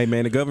that. Hey,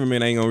 man, the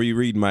government ain't going to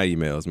reread my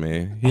emails,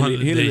 man.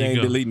 Hillary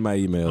ain't deleting my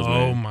emails,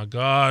 man. Oh, my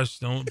gosh.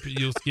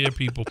 You'll scare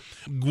people.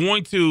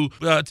 Going to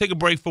take a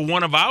break for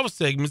one of our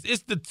segments.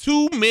 It's the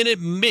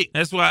 2-minute mix.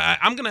 That's why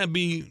we're going to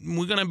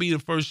be the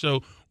first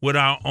show with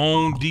our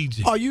own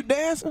DJ. Are you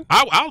dancing?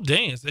 I'll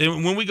dance.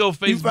 And when we go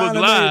Facebook you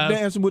finally Live.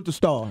 Dancing with the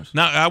Stars.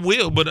 Now, I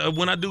will, but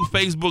when I do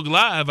Facebook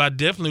Live, I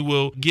definitely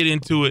will get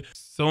into it.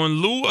 So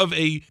in lieu of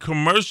a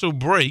commercial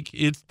break,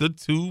 it's the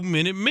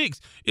 2-minute mix.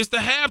 It's the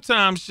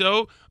halftime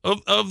show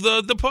of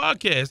the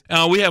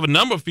podcast. We have a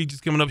number of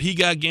features coming up. He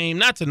got game,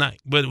 not tonight,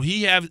 but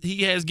he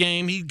has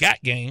game. He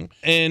got game,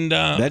 and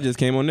that just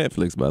came on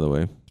Netflix, by the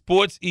way.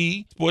 Sports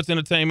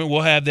Entertainment.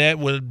 We'll have that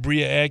with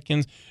Bria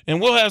Atkins,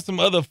 and we'll have some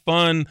other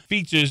fun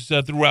features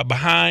throughout.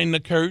 Behind the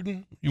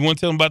Curtain. You want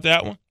to tell them about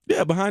that one?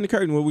 Yeah, Behind the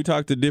Curtain, where we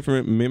talk to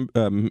different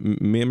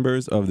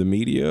members of the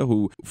media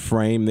who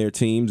frame their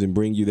teams and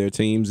bring you their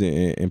teams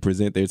and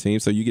present their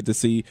teams. So you get to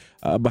see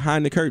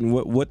behind the curtain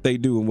what they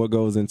do and what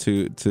goes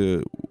into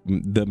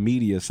the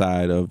media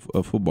side of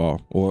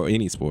football or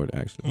any sport,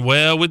 actually.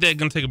 Well, with that,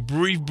 going to take a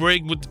brief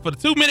break for the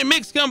 2-minute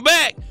mix. Come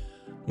back.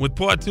 With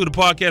part 2 of the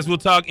podcast, we'll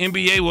talk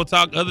NBA. We'll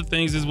talk other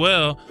things as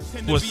well.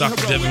 Sports Talk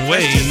with Devin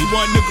Wade.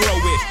 One to grow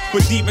it,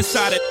 but deep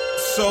inside it,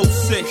 so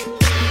sick.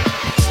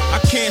 I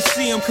can't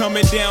see him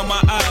coming down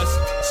my eyes,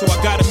 so I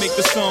gotta make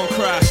the song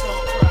cry.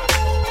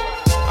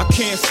 I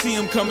can't see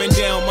him coming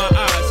down my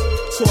eyes,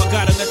 so I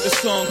gotta let the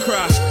song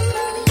cry.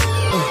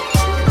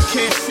 I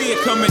can't see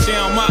it coming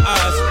down my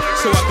eyes,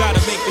 so I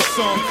gotta make the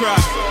song cry.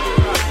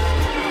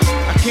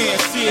 I can't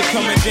see it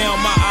coming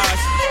down my eyes,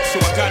 so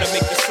I gotta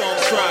make the song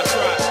cry.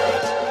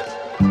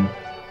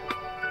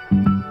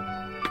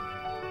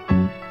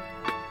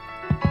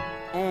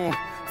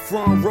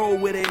 Front row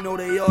where they know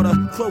they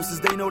oughta,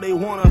 closest they know they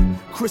wanna.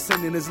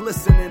 Christening is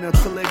listening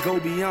until it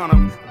go beyond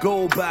them.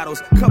 Gold battles,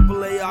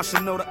 couple of y'all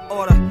should know the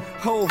order.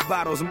 Hove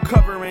bottles, I'm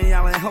covering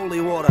y'all in holy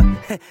water.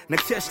 Now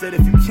catch that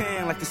if you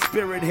can, like the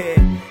spirit head.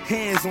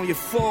 Hands on your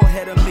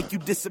forehead will make you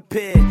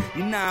disappear.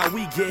 You know how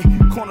we get,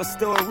 corner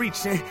store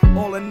reaching.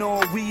 All in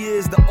all, we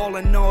is the all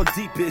in all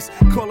deepest.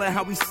 Call it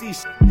how we see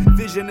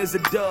vision is a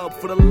dub.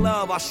 For the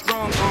love, our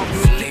strong arms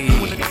will get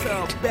you in the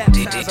tub.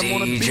 Baptized, I'm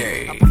on a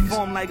beat, I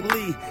perform like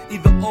Lee.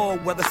 Either or,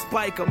 whether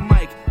Spike or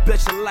Mike,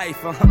 bet your life,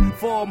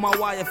 For all my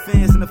Wire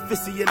fans and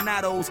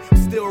aficionados,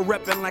 still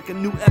repping like a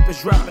new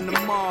Epis dropping the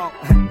mall.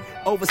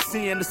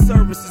 Overseeing the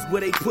services where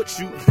they put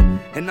you,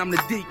 and I'm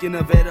the deacon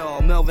of it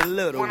all, Melvin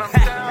Little. When I'm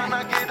down,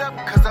 I get up,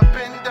 cause I've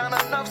been down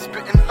enough,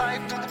 spitting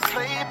life through the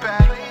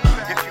playback.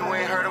 If you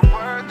ain't heard a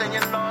word, then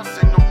you're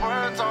lost, and the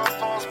words are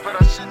false,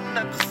 but I shouldn't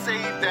have to say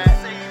that.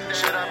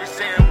 Should I be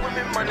saying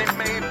women money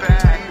made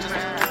back, just to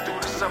get through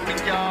to some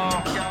of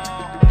y'all?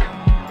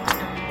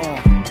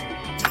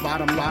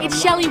 It's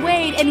Shelly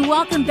Wade, and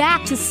welcome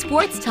back to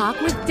Sports Talk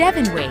with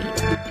Devin Wade.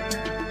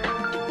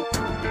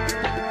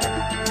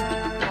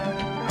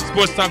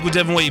 Sports Talk with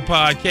Devin Wade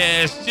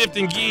podcast.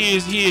 Shifting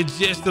gears here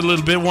just a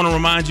little bit. Want to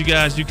remind you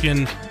guys you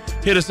can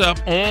hit us up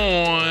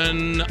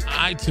on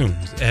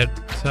iTunes at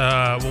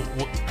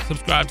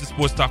subscribe to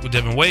Sports Talk with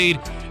Devin Wade,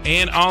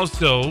 and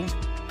also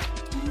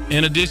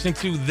in addition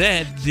to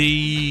that,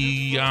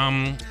 the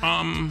SoundCloud.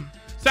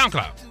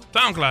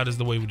 SoundCloud is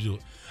the way we do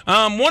it.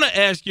 Want to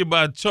ask you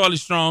about Charlie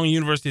Strong,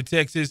 University of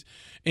Texas,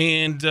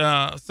 and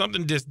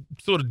something just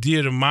sort of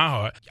dear to my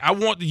heart. I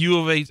want the U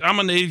of H. I'm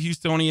a native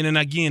Houstonian, and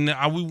again,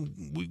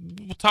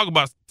 we'll talk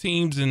about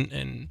teams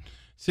and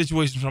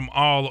situations from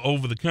all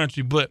over the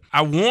country, but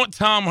I want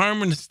Tom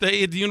Herman to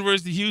stay at the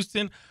University of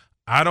Houston.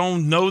 I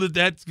don't know that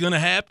that's going to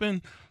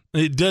happen.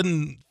 It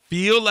doesn't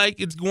feel like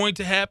it's going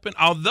to happen,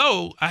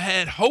 although I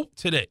had hope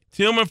today.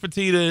 Tillman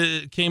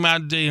Fertitta came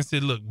out today and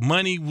said, look,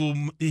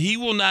 he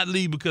will not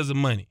leave because of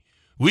money.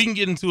 We can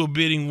get into a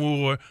bidding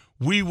war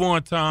we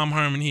want Tom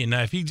Herman here.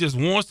 Now, if he just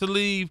wants to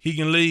leave, he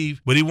can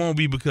leave, but it won't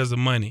be because of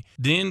money.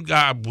 Then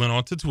God went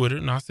on to Twitter,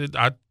 and I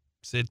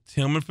said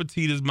Tillman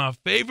Fertitta is my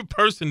favorite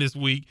person this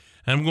week,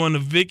 and I'm going to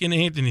Vic and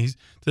Anthony's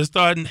to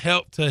start and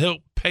help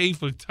pay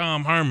for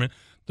Tom Herman,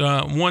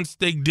 one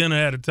steak dinner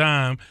at a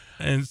time.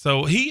 And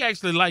so he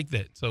actually liked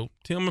that. So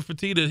Tillman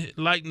Fertitta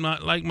liked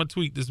my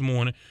tweet this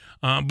morning.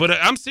 But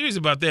I'm serious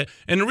about that.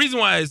 And the reason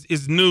why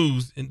it's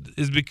news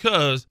is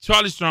because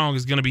Charlie Strong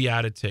is going to be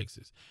out of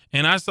Texas.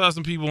 And I saw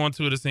some people on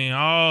Twitter saying,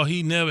 oh,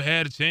 he never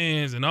had a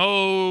chance. And,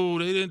 oh,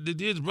 they did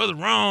his brother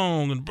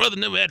wrong. And the brother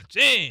never had a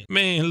chance.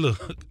 Man,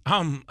 look,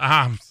 I'm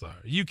sorry.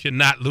 You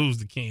cannot lose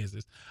to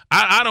Kansas.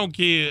 I don't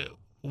care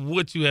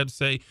what you have to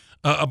say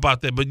about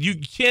that. But you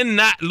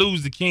cannot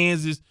lose to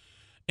Kansas.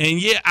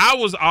 And, yeah, I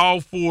was all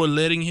for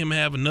letting him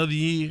have another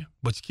year,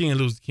 but you can't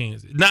lose to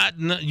Kansas. Not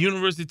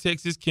University of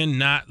Texas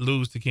cannot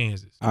lose to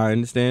Kansas. I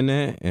understand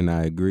that, and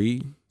I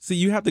agree. See,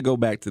 you have to go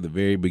back to the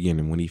very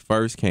beginning when he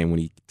first came, when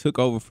he took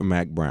over for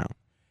Mack Brown.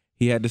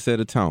 He had to set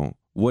a tone.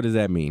 What does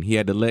that mean? He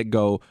had to let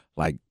go,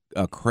 like,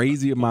 a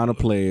crazy amount of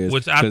players.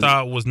 Which I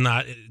thought was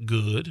not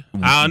good.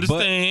 I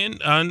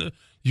understand.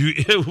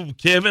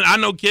 Kevin, I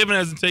know Kevin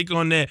has a take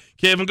on that.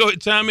 Kevin, go ahead,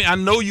 chime in. I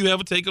know you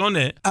have a take on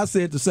that. I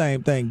said the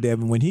same thing,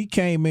 Devin. When he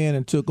came in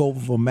and took over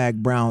for Mack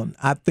Brown,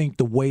 I think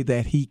the way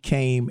that he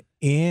came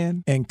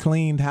in and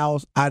cleaned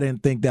house, I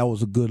didn't think that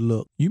was a good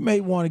look. You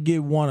may want to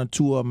get one or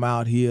two of them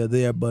out here or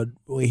there, but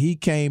when he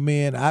came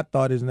in, I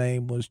thought his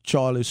name was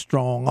Charlie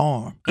Strong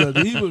Arm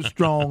because he was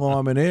strong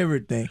arm and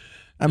everything.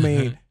 I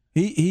mean,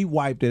 he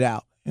wiped it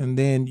out, and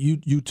then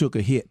you took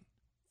a hit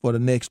for the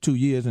next 2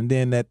 years, and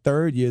then that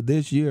third year,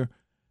 this year,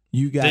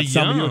 you got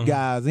some of your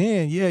guys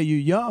in. Yeah, you're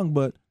young,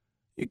 but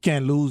you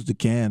can't lose to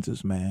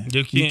Kansas, man.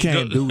 You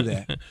can't do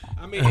that.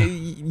 I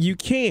mean, you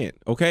can't,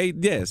 okay?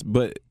 Yes,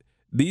 but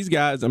these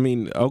guys, I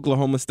mean,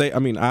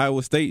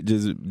 Iowa State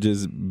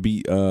just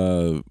beat,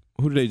 who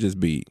did they just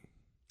beat?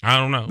 I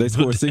don't know. They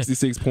scored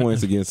 66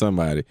 points against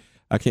somebody.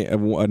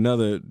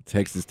 Another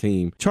Texas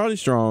team. Charlie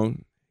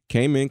Strong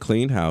came in,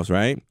 cleaned house,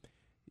 right?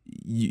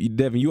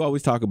 Devin, you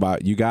always talk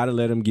about you got to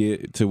let them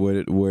get to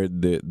where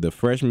the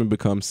freshmen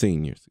become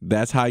seniors.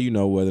 That's how you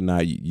know whether or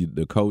not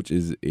the coach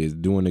is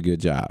doing a good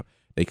job.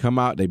 They come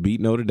out, they beat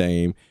Notre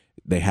Dame,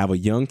 they have a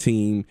young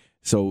team,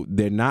 so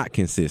they're not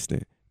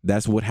consistent.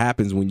 That's what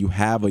happens when you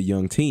have a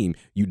young team.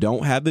 You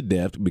don't have the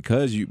depth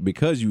because you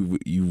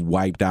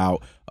wiped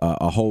out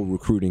a whole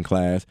recruiting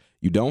class.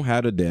 You don't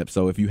have the depth.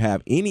 So if you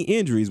have any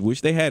injuries,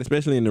 which they had,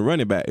 especially in the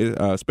running back,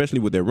 especially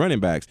with their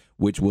running backs,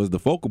 which was the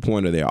focal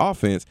point of their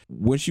offense,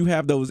 once you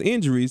have those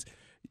injuries,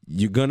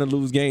 you're going to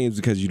lose games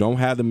because you don't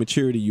have the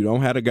maturity. You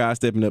don't have the guy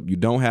stepping up. You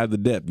don't have the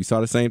depth. You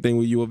saw the same thing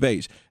with U of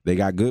H. They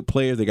got good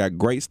players. They got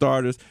great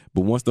starters.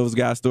 But once those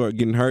guys start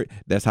getting hurt,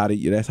 that's how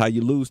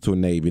you lose to a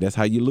Navy. That's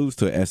how you lose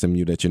to a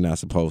SMU that you're not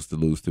supposed to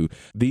lose to.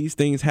 These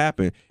things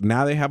happen.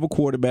 Now they have a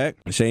quarterback,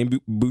 Shane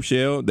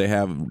Buechele. They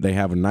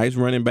have a nice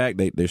running back.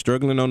 They're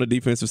struggling on the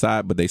defensive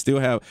side, but they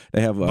have.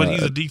 But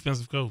he's a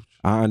defensive coach.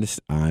 I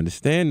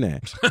understand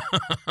that.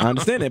 I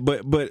understand that.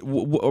 But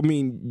I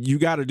mean, you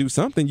got to do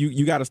something.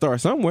 You got to start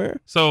somewhere.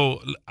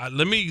 So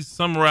let me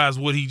summarize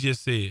what he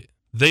just said.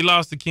 They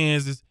lost to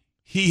Kansas.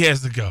 He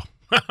has to go.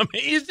 I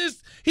mean, it's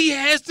just he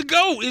has to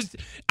go.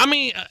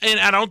 And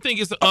I don't think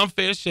it's an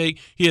unfair shake.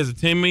 He has a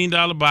 $10 million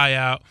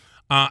buyout.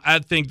 I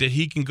think that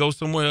he can go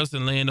somewhere else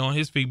and land on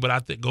his feet. But I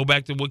think go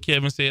back to what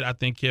Kevin said. I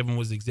think Kevin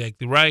was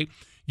exactly right.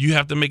 You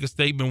have to make a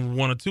statement with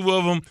one or two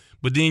of them,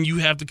 but then you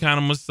have to kind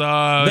of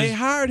massage. They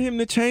hired him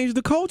to change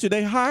the culture.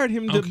 They hired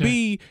him to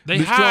be. They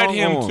hired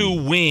him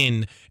to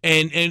win,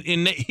 and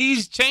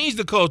he's changed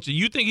the culture.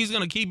 You think he's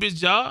going to keep his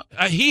job?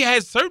 He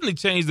has certainly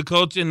changed the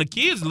culture, and the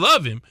kids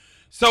love him.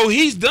 So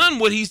he's done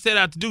what he set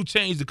out to do,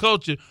 change the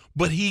culture,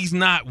 but he's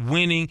not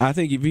winning. I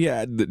think if he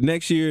had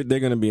next year, they're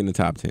going to be in the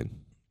top 10.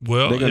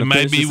 Well, it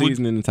might be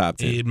in the top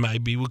 10. It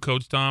might be with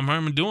Coach Tom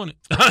Herman doing it.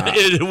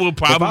 It will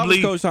probably. If I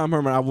was Coach Tom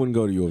Herman, I wouldn't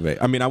go to U of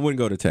A. I mean, I wouldn't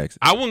go to Texas.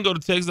 I wouldn't go to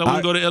Texas. I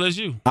wouldn't go to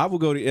LSU. I would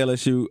go to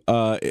LSU.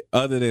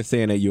 Other than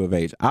staying at U of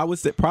H, I would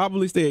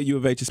probably stay at U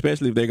of H,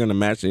 especially if they're going to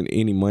match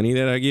any money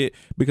that I get.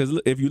 Because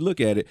if you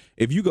look at it,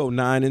 if you go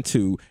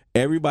 9-2,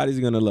 everybody's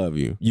going to love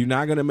you. You're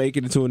not going to make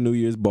it into a New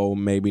Year's Bowl,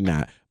 maybe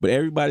not. But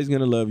everybody's going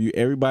to love you.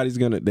 They're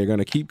going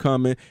to keep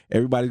coming.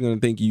 Everybody's going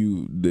to think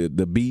you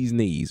the bee's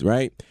knees,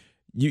 right?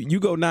 You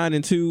go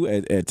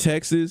 9-2 at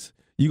Texas.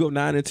 You go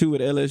 9-2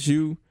 at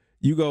LSU.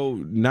 You go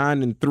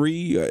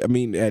 9-3. I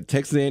mean, at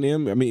Texas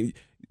A&M. I mean,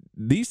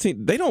 these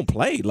teams, they don't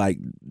play like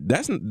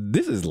this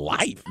is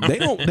life. They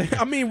don't.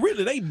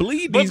 Really, they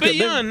bleed. But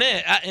beyond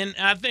that, and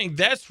I think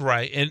that's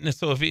right. And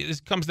so if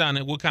it comes down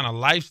to what kind of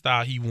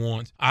lifestyle he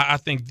wants, I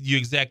think you're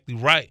exactly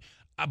right.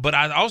 But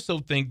I also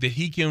think that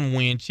he can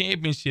win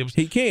championships.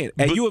 He can.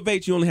 At U of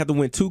H, you only have to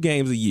win 2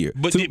 games a year.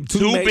 But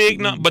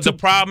the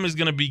problem is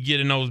going to be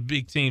getting those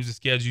big teams to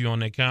schedule you on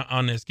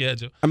their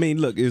schedule. I mean,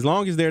 look, as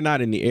long as they're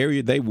not in the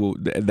area, they will.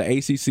 The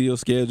ACC will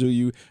schedule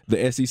you.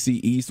 The SEC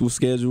East will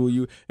schedule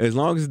you. As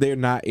long as they're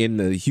not in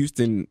the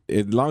Houston,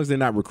 as long as they're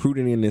not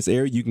recruiting in this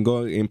area, you can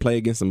go and play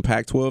against some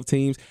Pac-12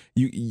 teams.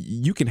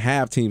 You can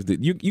have teams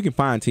that you can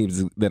find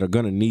teams that are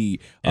going to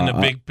need in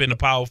the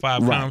Power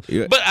 5 right. conference.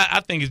 Yeah. But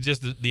I think it's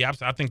just the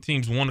opposite. I think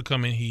teams want to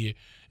come in here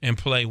and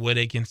play where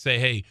they can say,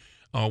 hey,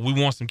 we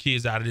want some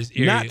kids out of this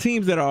area. Not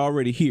teams that are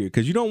already here,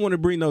 because you don't want to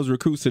bring those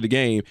recruits to the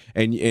game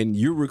and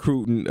you're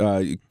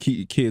recruiting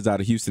kids out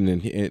of Houston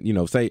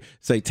and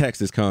say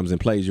Texas comes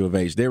and plays U of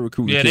H. They're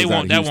recruiting kids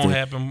out of Houston. That won't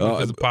happen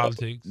because of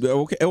politics.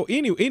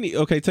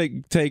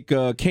 Take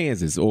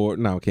Kansas, or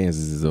no,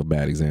 Kansas is a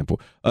bad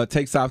example.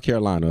 Take South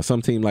Carolina or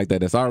some team like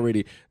that that's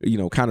already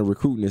kind of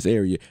recruiting this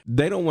area.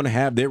 They don't want to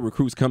have their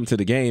recruits come to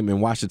the game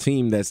and watch a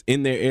team that's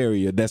in their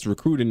area that's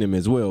recruiting them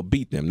as well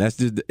beat them.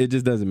 It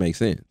just doesn't make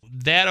sense.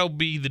 That'll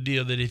be the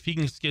deal, that if he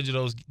can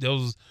schedule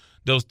those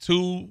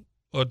 2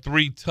 or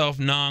 3 tough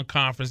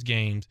non-conference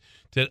games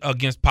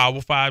against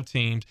Power 5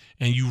 teams,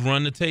 and you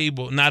run the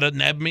table. Now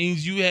that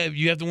means you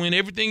have to win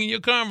everything in your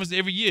conference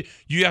every year.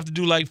 You have to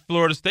do like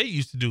Florida State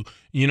used to do.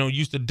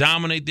 Used to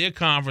dominate their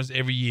conference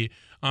every year.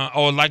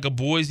 Or like a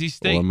Boise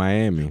State. Or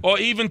Miami. Or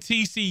even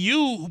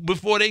TCU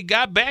before they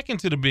got back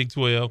into the Big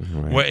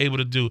 12 were able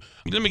to do.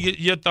 Let me get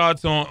your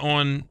thoughts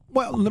on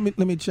Well, let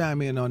me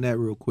chime in on that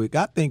real quick.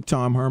 I think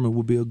Tom Herman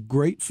would be a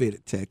great fit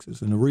at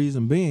Texas. And the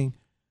reason being,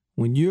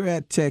 when you're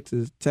at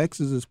Texas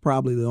is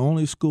probably the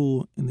only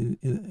school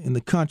in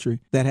the country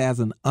that has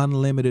an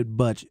unlimited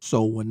budget.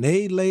 So when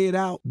they lay it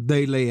out,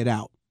 they lay it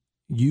out.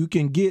 You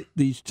can get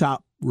these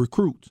top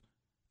recruits.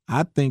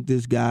 I think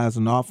this guy's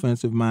an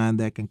offensive mind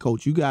that can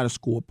coach. You got to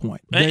score a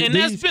point. And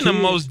that's been the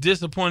most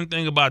disappointing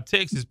thing about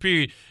Texas,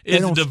 period,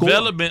 is the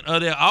development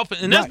of their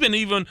offense. And that's been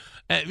even,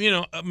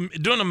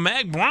 during the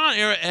Mac Brown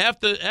era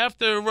after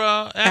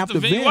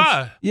Vinny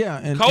Wise.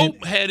 Yeah.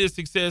 Cope had his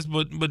success,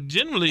 but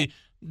generally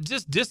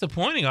just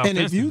disappointing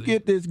offensively. And if you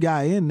get this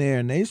guy in there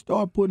and they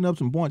start putting up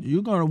some points,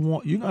 you're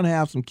gonna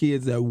have some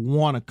kids that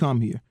want to come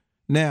here.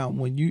 Now,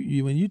 when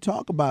you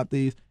talk about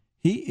these,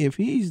 if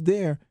he's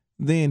there,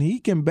 then he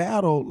can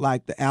battle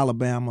like the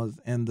Alabamas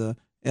and the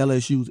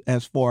LSU's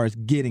as far as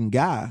getting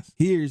guys.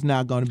 Here he's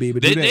not going to be able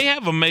to do that. They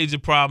have a major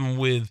problem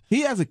with...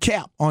 He has a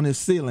cap on his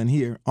ceiling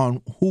here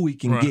on who he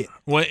can get.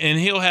 Well, and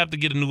he'll have to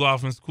get a new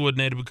offense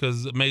coordinator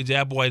because Major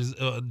Applewhite is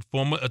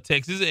a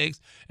Texas ex,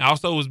 and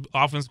also was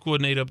offense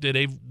coordinator up there.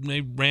 They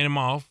ran him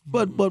off.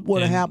 But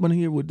what happened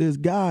here with this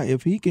guy,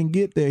 if he can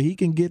get there, he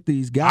can get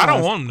these guys. I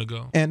don't want him to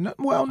go. And I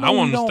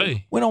want him to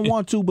stay. We don't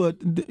want to, but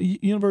the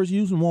University of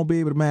Houston won't be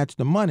able to match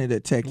the money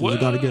that Texas is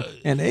going to get.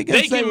 And they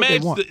can say what they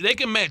want. They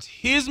can match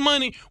his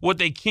money. What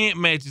they can't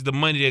match is the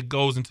money that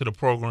goes into the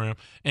program,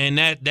 and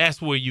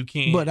that's where you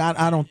can. But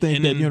I don't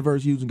think that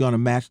University of Houston is going to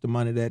match the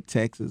money that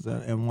Texas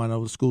and one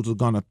of those schools are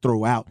going to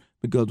throw out,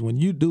 because when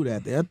you do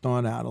that, they're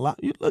throwing out a lot.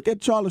 You look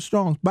at Charlie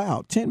Strong's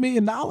buyout, $10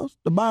 million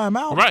to buy him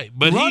out. Right,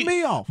 but run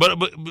me off.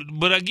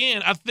 But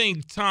again, I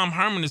think Tom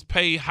Herman is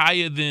paid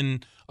higher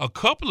than a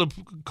couple of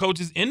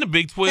coaches in the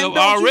Big 12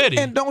 already.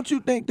 And don't you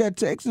think that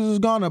Texas is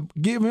going to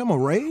give him a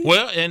raise?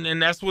 Well,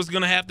 and that's what's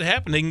going to have to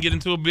happen. They can get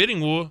into a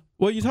bidding war.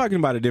 Well, you're talking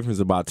about a difference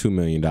of about $2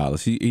 million.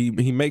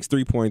 He makes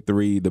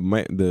 3.3.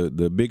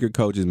 The bigger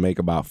coaches make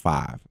about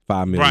 $5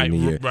 million a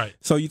year. Right.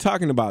 So you're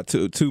talking about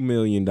 $2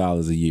 million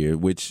a year.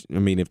 Which, I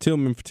mean, if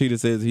Tillman Fertitta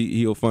says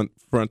he'll front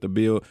the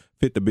bill,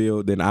 fit the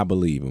bill, then I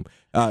believe him.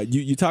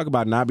 You talk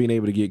about not being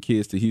able to get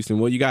kids to Houston.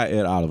 Well, you got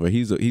Ed Oliver.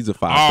 He's a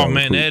 5-star. Oh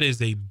man, recruit. that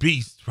is a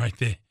beast right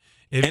there.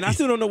 And I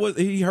still don't know what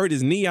he hurt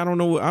his knee. I don't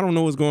know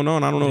what's going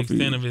on. I don't know the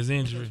extent of his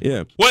injury.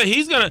 Yeah. Well,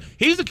 he's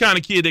the kind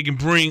of kid that can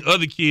bring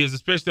other kids,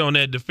 especially on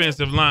that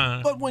defensive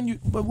line. But when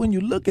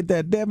you look at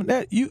that,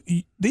 Devin,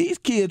 these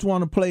kids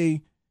want to play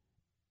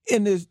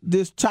in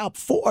this top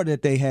 4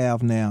 that they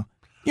have now.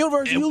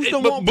 University of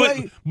Houston won't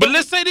play. But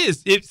let's say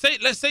this: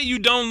 let's say you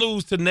don't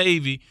lose to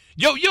Navy,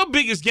 your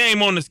biggest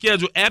game on the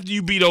schedule after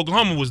you beat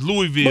Oklahoma was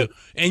Louisville,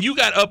 and you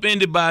got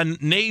upended by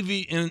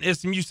Navy and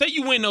SMU. Say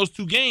you win those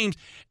 2 games,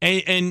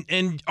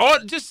 and or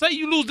just say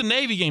you lose the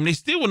Navy game, they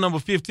still were number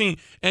 15,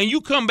 and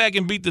you come back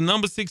and beat the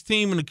number 6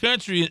 team in the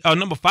country, or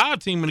number 5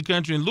 team in the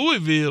country in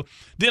Louisville.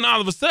 Then all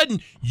of a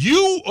sudden,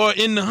 you are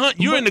in the hunt.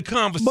 You're in the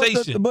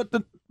conversation.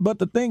 But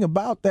the thing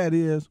about that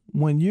is,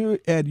 when you're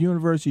at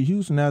University of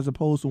Houston as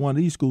opposed to one of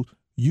these schools,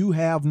 you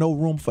have no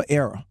room for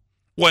error.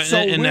 Well, so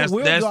and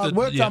we're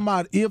talking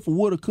about if,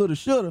 woulda, coulda,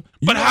 shoulda.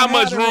 But how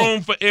much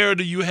room for error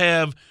do you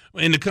have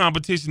in the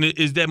competition?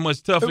 Is that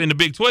much tougher in the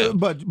Big 12?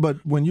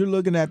 But when you're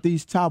looking at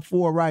these top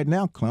 4 right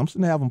now,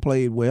 Clemson haven't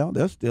played well.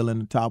 They're still in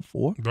the top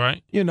 4.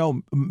 Right.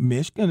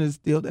 Michigan is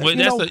still there. Well,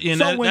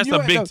 that's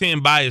a Big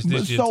 10 bias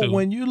this year, too. So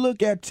when you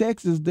look at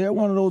Texas, they're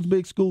one of those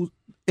big schools.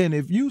 And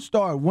if you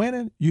start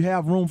winning, you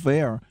have room for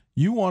error.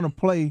 You want to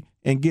play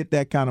and get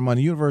that kind of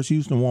money. University of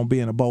Houston won't be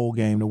in a bowl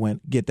game to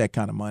get that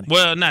kind of money.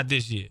 Well, not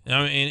this year.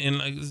 I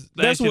mean,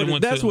 that's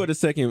where the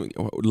second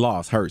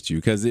loss hurts you,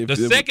 because the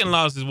second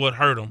loss is what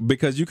hurt them.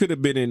 Because you could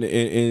have been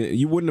in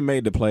you wouldn't have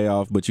made the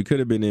playoff, but you could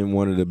have been in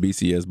one of the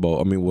BCS bowl.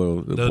 I mean,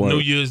 the New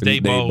Year's Day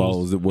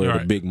bowls where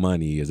the big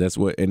money is. That's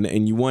what,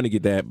 and you want to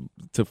get that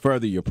to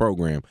further your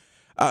program.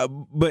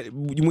 But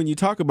when you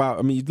talk about,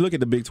 I mean, you look at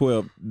the Big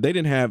 12. They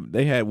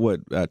had what?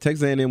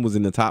 Texas A&M was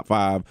in the top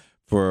 5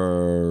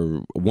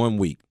 for 1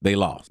 week. They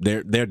lost.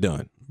 They're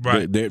done.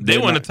 Right. They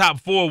were in the top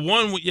 4.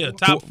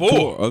 Top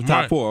four.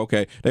 Top 4.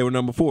 Okay. They were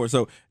number 4.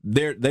 So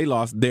they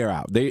lost. They're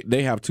out.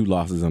 They have 2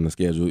 losses on the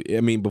schedule.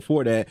 I mean,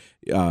 before that,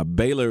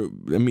 Baylor.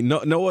 I mean,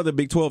 no other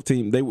Big 12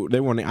 team. They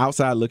were on the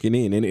outside looking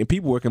in, and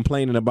people were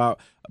complaining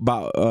about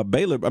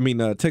Baylor. I mean,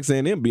 Texas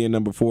A&M being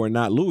number 4 and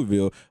not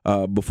Louisville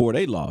before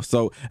they lost.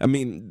 So I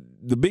mean,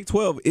 the Big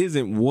 12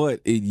 isn't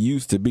what it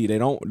used to be. They're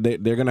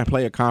going to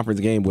play a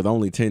conference game with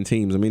only 10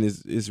 teams. I mean,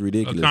 it's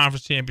ridiculous. A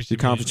conference championship.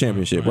 The conference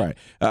championship, right?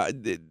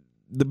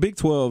 The Big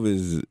 12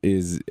 is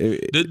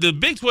the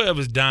Big 12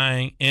 is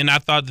dying, and I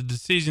thought the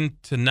decision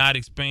to not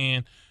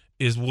expand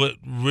is what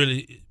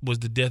really was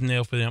the death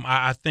knell for them.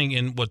 I think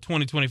in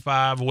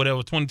 2025 or whatever,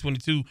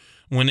 2022,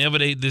 whenever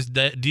this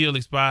deal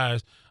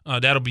expires,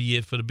 that'll be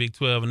it for the Big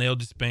 12, and they'll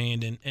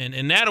disband,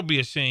 and that'll be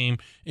a shame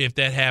if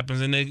that happens,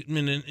 and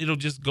it'll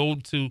just go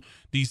to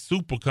these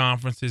super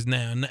conferences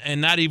now,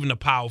 and not even the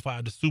Power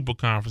 5, the super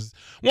conferences.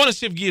 I want to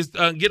shift gears,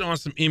 get on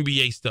some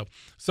NBA stuff.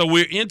 So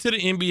we're into the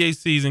NBA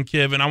season,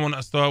 Kevin. I want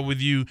to start with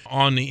you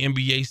on the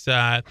NBA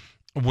side.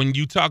 When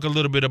you talk a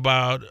little bit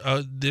about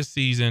this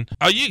season,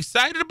 are you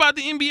excited about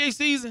the NBA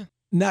season?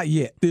 Not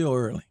yet. Still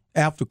early.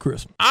 After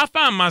Christmas. I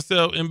find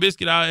myself, and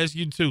Biscuit, I'll ask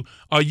you too,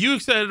 are you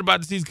excited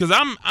about the season? Because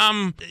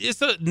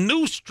it's a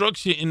new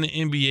structure in the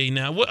NBA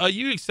now. What are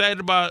you excited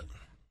about?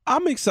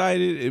 I'm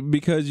excited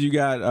because you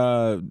got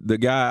the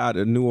guy out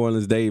of New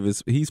Orleans,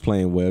 Davis. He's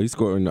playing well. He's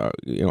scoring,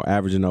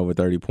 averaging over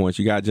 30 points.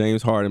 You got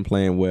James Harden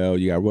playing well.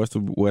 You got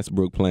Russell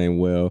Westbrook playing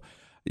well.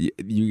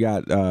 You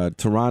got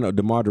Toronto,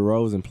 DeMar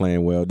DeRozan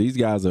playing well. These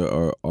guys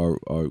are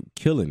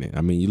killing it.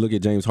 I mean, you look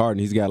at James Harden.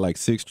 He's got like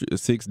six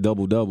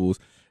double-doubles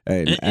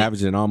and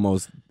averaging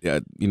almost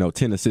 10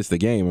 assists a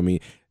game. I mean,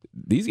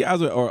 these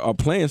guys are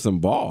playing some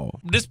ball.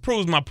 This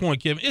proves my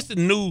point, Kevin. It's a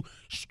new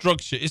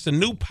structure. It's a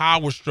new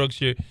power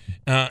structure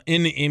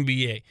in the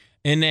NBA.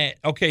 And that,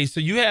 okay, so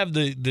you have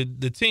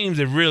the teams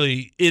that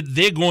really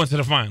they're going to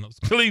the finals.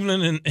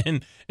 Cleveland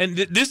and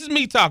this is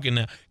me talking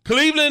now.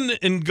 Cleveland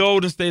and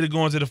Golden State are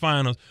going to the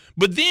finals.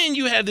 But then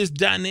you have this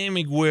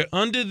dynamic where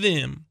under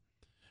them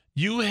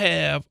you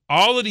have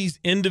all of these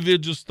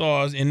individual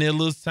stars in their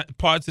little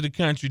parts of the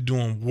country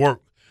doing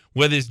work.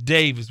 Whether it's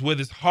Davis,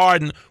 whether it's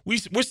Harden,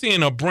 we're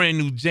seeing a brand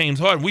new James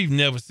Harden we've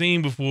never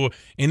seen before,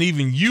 and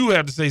even you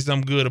have to say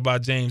something good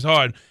about James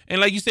Harden. And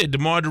like you said,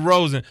 DeMar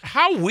DeRozan.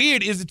 How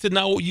weird is it to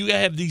know you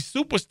have these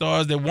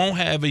superstars that won't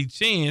have a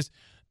chance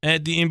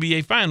at the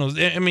NBA Finals?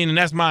 I mean, and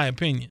that's my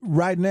opinion.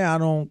 Right now, I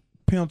don't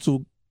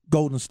pencil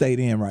Golden State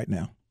in right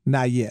now.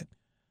 Not yet.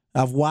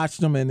 I've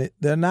watched them, and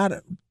they're not.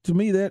 To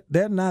me,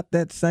 they're not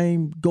that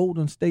same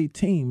Golden State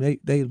team.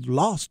 They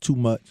lost too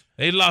much.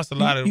 They lost a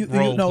lot of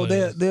role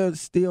players. They're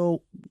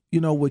still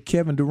with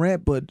Kevin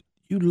Durant, but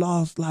you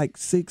lost like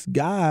 6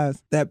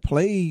 guys that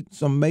played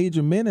some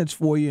major minutes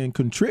for you and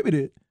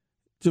contributed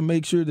to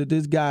make sure that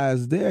this guy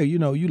is there. You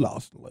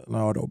lost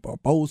Leonardo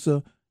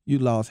Barbosa, you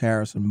lost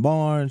Harrison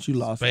Barnes, you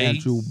lost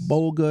Andrew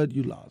Bogut,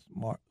 you lost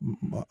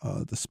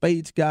the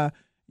Spades guy.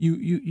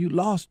 You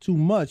lost too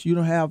much. You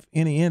don't have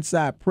any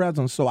inside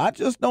presence. So I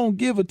just don't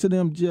give it to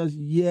them just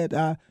yet.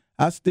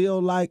 I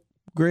still like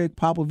Greg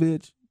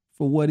Popovich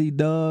for what he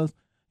does.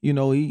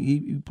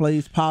 He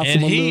plays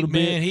possum a little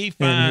bit. Man, he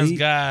finds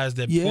guys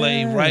that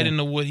play right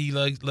into what he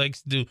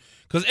likes to do.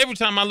 Because every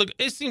time I look,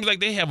 it seems like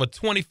they have a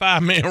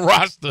 25-man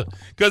roster.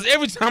 Because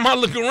every time I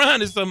look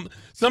around, it's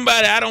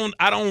somebody I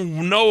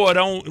don't know or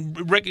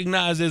don't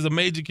recognize as a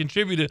major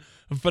contributor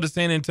for the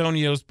San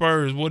Antonio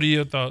Spurs. What are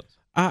your thoughts?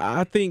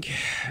 I think,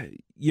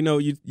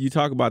 you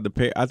talk about the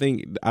pair. I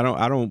think I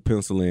don't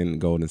pencil in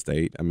Golden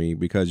State. I mean,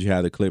 because you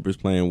have the Clippers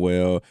playing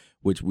well,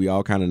 which we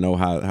all kind of know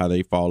how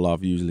they fall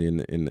off usually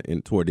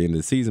in toward the end of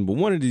the season. But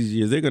one of these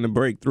years they're going to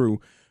break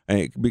through,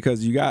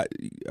 because you got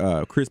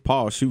Chris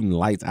Paul shooting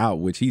lights out,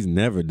 which he's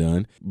never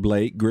done.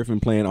 Blake Griffin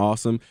playing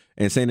awesome,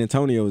 and San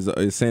Antonio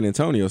is San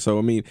Antonio. So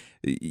I mean,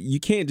 you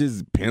can't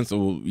just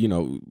pencil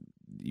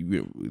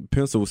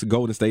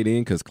Golden State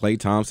in because Klay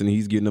Thompson,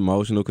 he's getting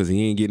emotional because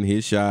he ain't getting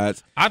his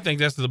shots. I think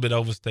that's a little bit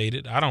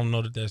overstated. I don't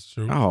know that that's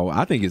true. Oh,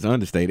 I think it's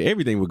understated.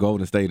 Everything with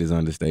Golden State is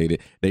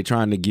understated. They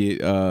trying to get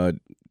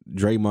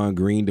Draymond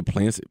Green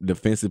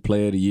defensive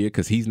player of the year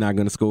because he's not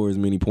going to score as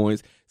many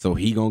points, so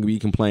he going to be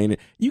complaining.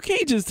 You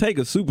can't just take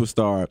a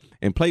superstar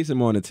and place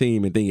him on a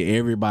team and think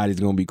everybody's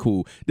going to be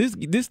cool.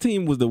 This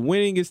team was the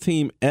winningest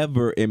team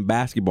ever in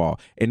basketball,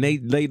 and they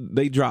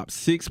dropped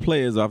 6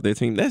 players off their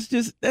team. That's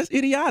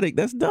idiotic.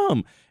 That's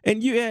dumb.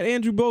 And you had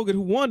Andrew Bogut,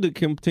 who wanted to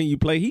continue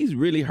play. He's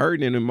really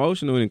hurting and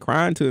emotional and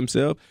crying to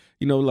himself.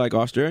 like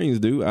Australians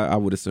do. I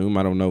would assume.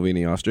 I don't know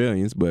any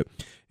Australians, but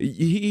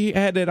he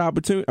had that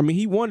opportunity. I mean,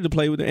 he wanted to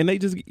play with it, and they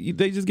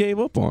just gave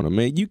up on him,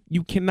 man.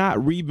 You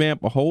cannot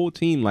revamp a whole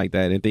team like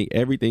that and think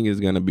everything is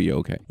going to be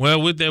okay.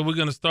 Well, with that, we're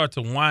going to start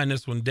to wind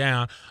this one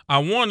down. I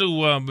want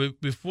to,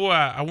 before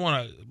I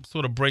want to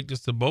sort of break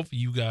this to both of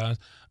you guys,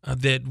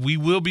 that we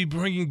will be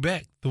bringing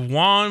back the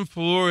Juan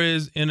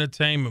Flores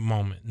entertainment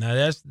moment. Now,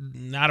 that's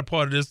not a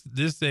part of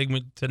this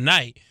segment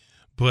tonight,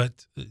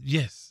 but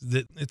yes,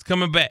 it's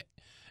coming back.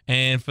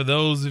 And for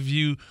those of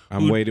you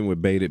I'm waiting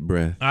with bated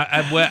breath.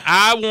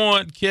 I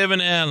want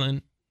Kevin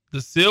Allen,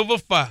 the Silver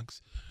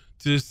Fox,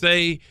 to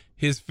say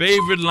his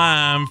favorite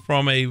line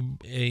from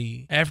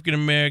a African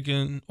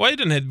American. Well, it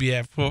doesn't have to be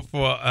for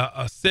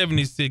a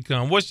 70s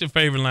sitcom. What's your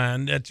favorite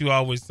line that you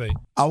always say?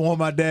 I want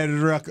my daddy's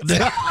record.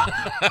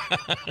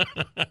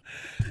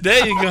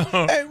 There you go.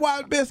 Hey,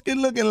 why Biscuit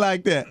looking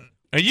like that?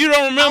 And you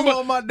don't remember? I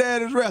want my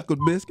daddy's record,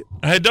 Biscuit.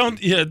 Hey,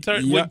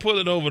 pull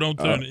it over. Don't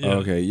turn it. Yeah.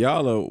 Okay,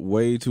 y'all are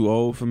way too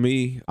old for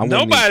me.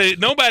 Nobody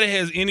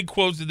has any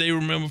quotes that they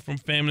remember from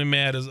Family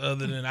Matters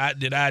other than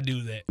I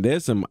do that.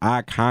 There's some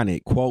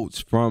iconic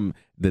quotes from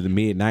the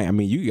mid-90s. I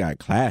mean, you got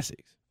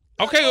classics.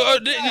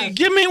 Okay,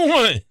 give me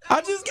one. I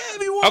just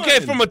gave you one.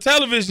 Okay, from a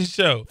television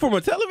show. From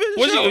a television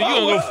show? You gonna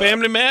go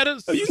Family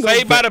Matters?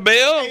 Saved by the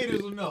Bell? 8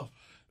 is enough.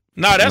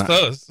 No, that's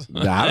us.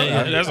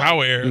 That's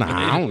our era.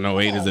 Nah, I don't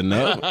know 8 is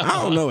enough.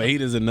 I don't know 8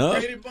 is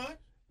enough.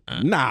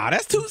 Nah,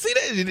 that's too.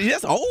 See,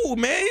 that's old,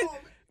 man.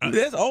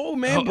 That's old,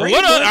 man.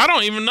 I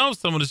don't even know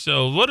some of the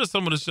shows. What are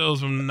some of the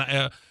shows from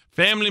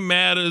Family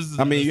Matters?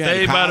 I mean, you had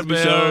Saved by the Cosby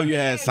Bell. Show. You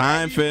had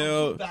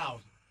Seinfeld.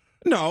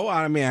 No,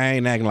 I mean, I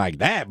ain't acting like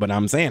that, but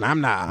I'm saying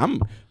I'm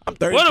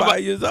 35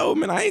 years old,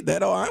 man. I ain't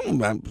that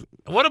old.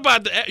 What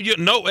about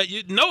no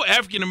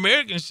African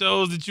American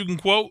shows that you can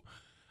quote?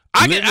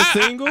 Living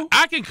Single?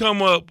 I can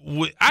come up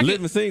with.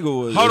 Living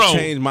Single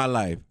changed my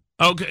life.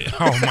 Okay.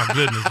 Oh my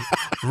goodness.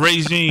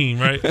 Regime,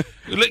 right?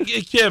 Look,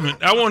 Kevin,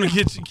 I want to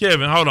get you,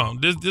 Kevin. Hold on.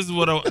 This is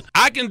what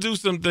I can do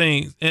some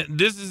things, and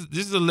this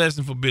is a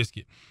lesson for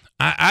Biscuit.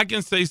 I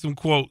can say some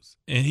quotes,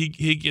 and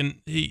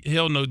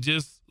he'll know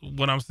just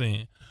what I'm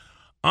saying.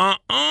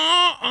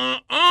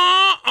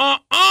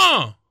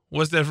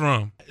 What's that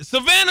from?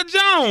 Savannah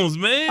Jones,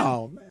 man.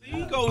 Oh, man.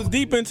 He goes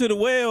deep into the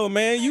well,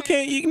 man.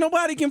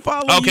 Nobody can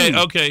follow you.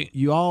 Okay.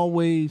 You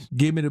always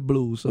give me the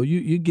blues. So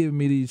you give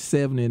me these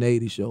 70 and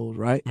 80 shows,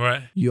 right?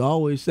 Right. You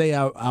always say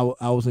I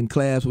was in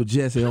class with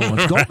Jesse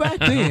Owens. Go back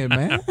then,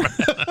 man.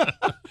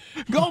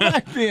 Go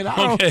back then.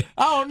 I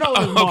don't know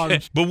this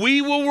Martin. But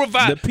we will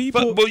revive the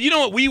people. But you know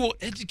what? We will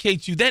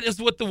educate you. That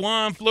is what the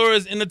Juan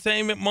Flores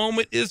entertainment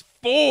moment is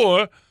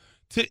for,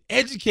 to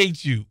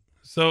educate you.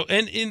 So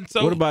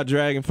so what about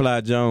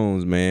Dragonfly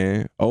Jones,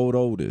 man?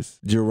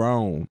 Oldest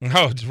Jerome.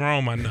 Oh,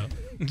 Jerome, I know.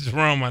 So,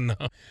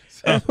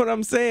 that's what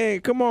I'm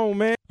saying. Come on,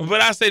 man.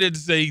 But I say that to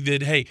say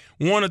that, hey,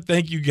 want to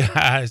thank you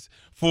guys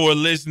for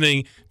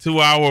listening to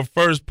our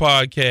first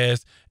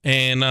podcast.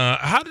 And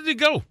how did it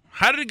go?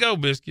 How did it go,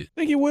 Biscuit?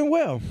 I think it went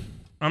well.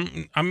 I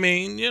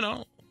mean,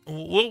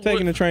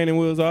 taking the training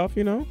wheels off,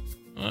 it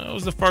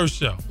was the first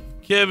show.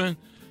 Kevin,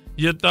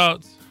 your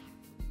thoughts?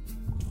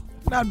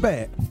 Not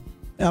bad.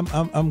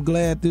 I'm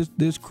glad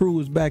this crew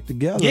is back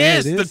together.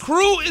 Yes, the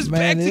crew is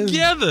back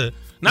together.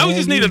 Now we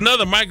just need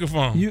another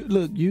microphone.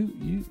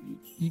 You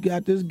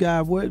got this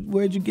guy.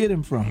 Where'd you get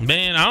him from?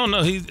 Man, I don't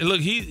know. He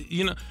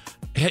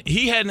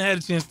hadn't had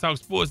a chance to talk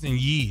sports in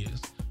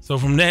years. So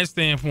from that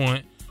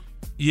standpoint,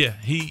 yeah,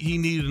 he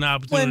needed an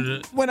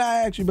opportunity. When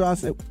I asked you about, I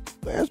said,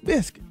 "Where's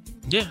Biscuit?"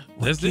 Yeah,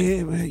 that's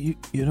it.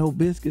 Well,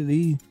 Biscuit.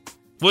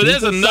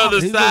 There's another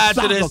side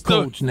to that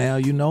story. Coach now,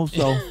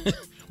 so.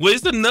 Well,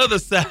 it's another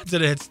side to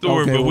that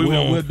story, okay, but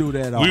we'll do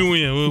that. We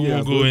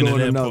won't go into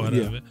that part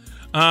of it.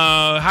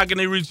 How can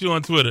they reach you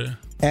on Twitter?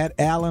 At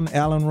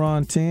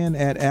AllenRon10,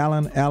 at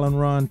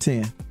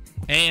AllenRon10.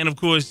 And, of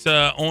course,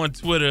 on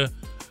Twitter,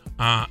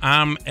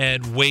 I'm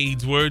at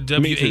Wadesword,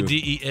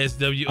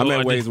 WADESWORD. I'm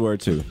at Wadesword,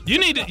 too. You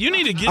need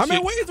to get I'm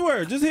at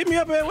Wadesword. Just hit me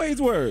up at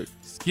Wadesword.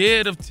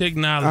 Scared of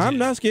technology. I'm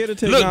not scared of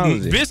technology.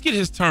 Look, Biscuit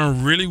has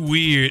turned really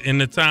weird in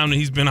the time that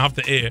he's been off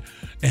the air.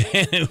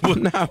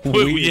 I'm not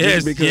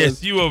weird.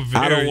 Yes, you are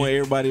very. I don't want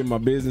everybody in my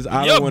business.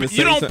 I don't want to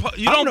say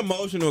something. I'm an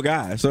emotional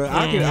guy, so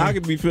I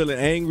could be feeling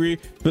angry,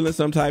 feeling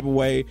some type of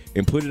way,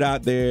 and put it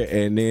out there,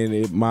 and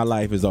then my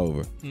life is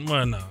over.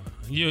 Well, no,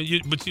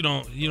 but you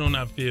don't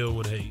not feel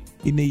with hate.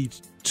 He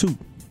needs two.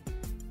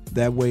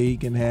 That way he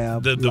can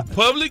have the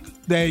public.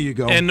 There you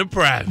go. And the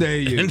private. There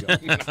you go.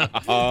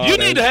 You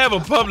need to have a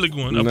public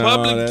one. A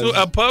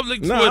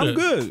public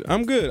Twitter.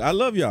 I'm good. I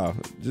love y'all.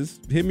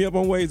 Just hit me up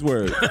on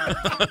Wadesword.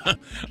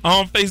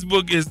 On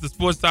Facebook is the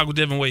Sports Talk with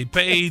Devin Wade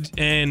page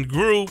and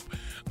group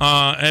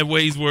at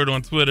Wadesword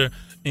on Twitter.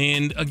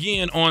 And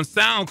again on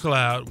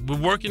SoundCloud.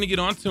 We're working to get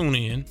on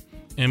TuneIn,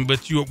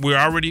 but we're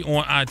already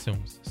on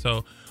iTunes.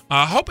 So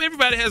I hope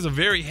everybody has a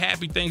very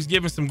happy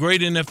Thanksgiving. Some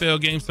great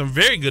NFL games, some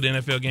very good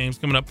NFL games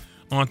coming up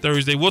on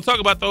Thursday. We'll talk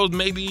about those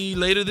maybe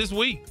later this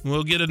week.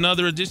 We'll get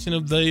another edition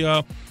of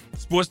the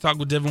Sports Talk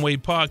with Devin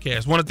Wade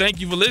podcast. Want to thank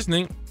you for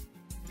listening.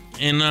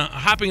 and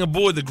hopping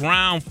aboard the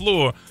ground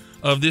floor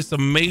of this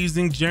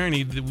amazing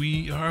journey that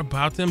we are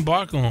about to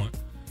embark on.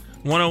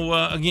 Want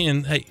to,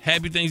 again, hey,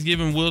 happy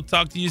Thanksgiving. We'll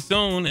talk to you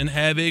soon and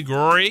have a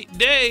great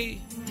day.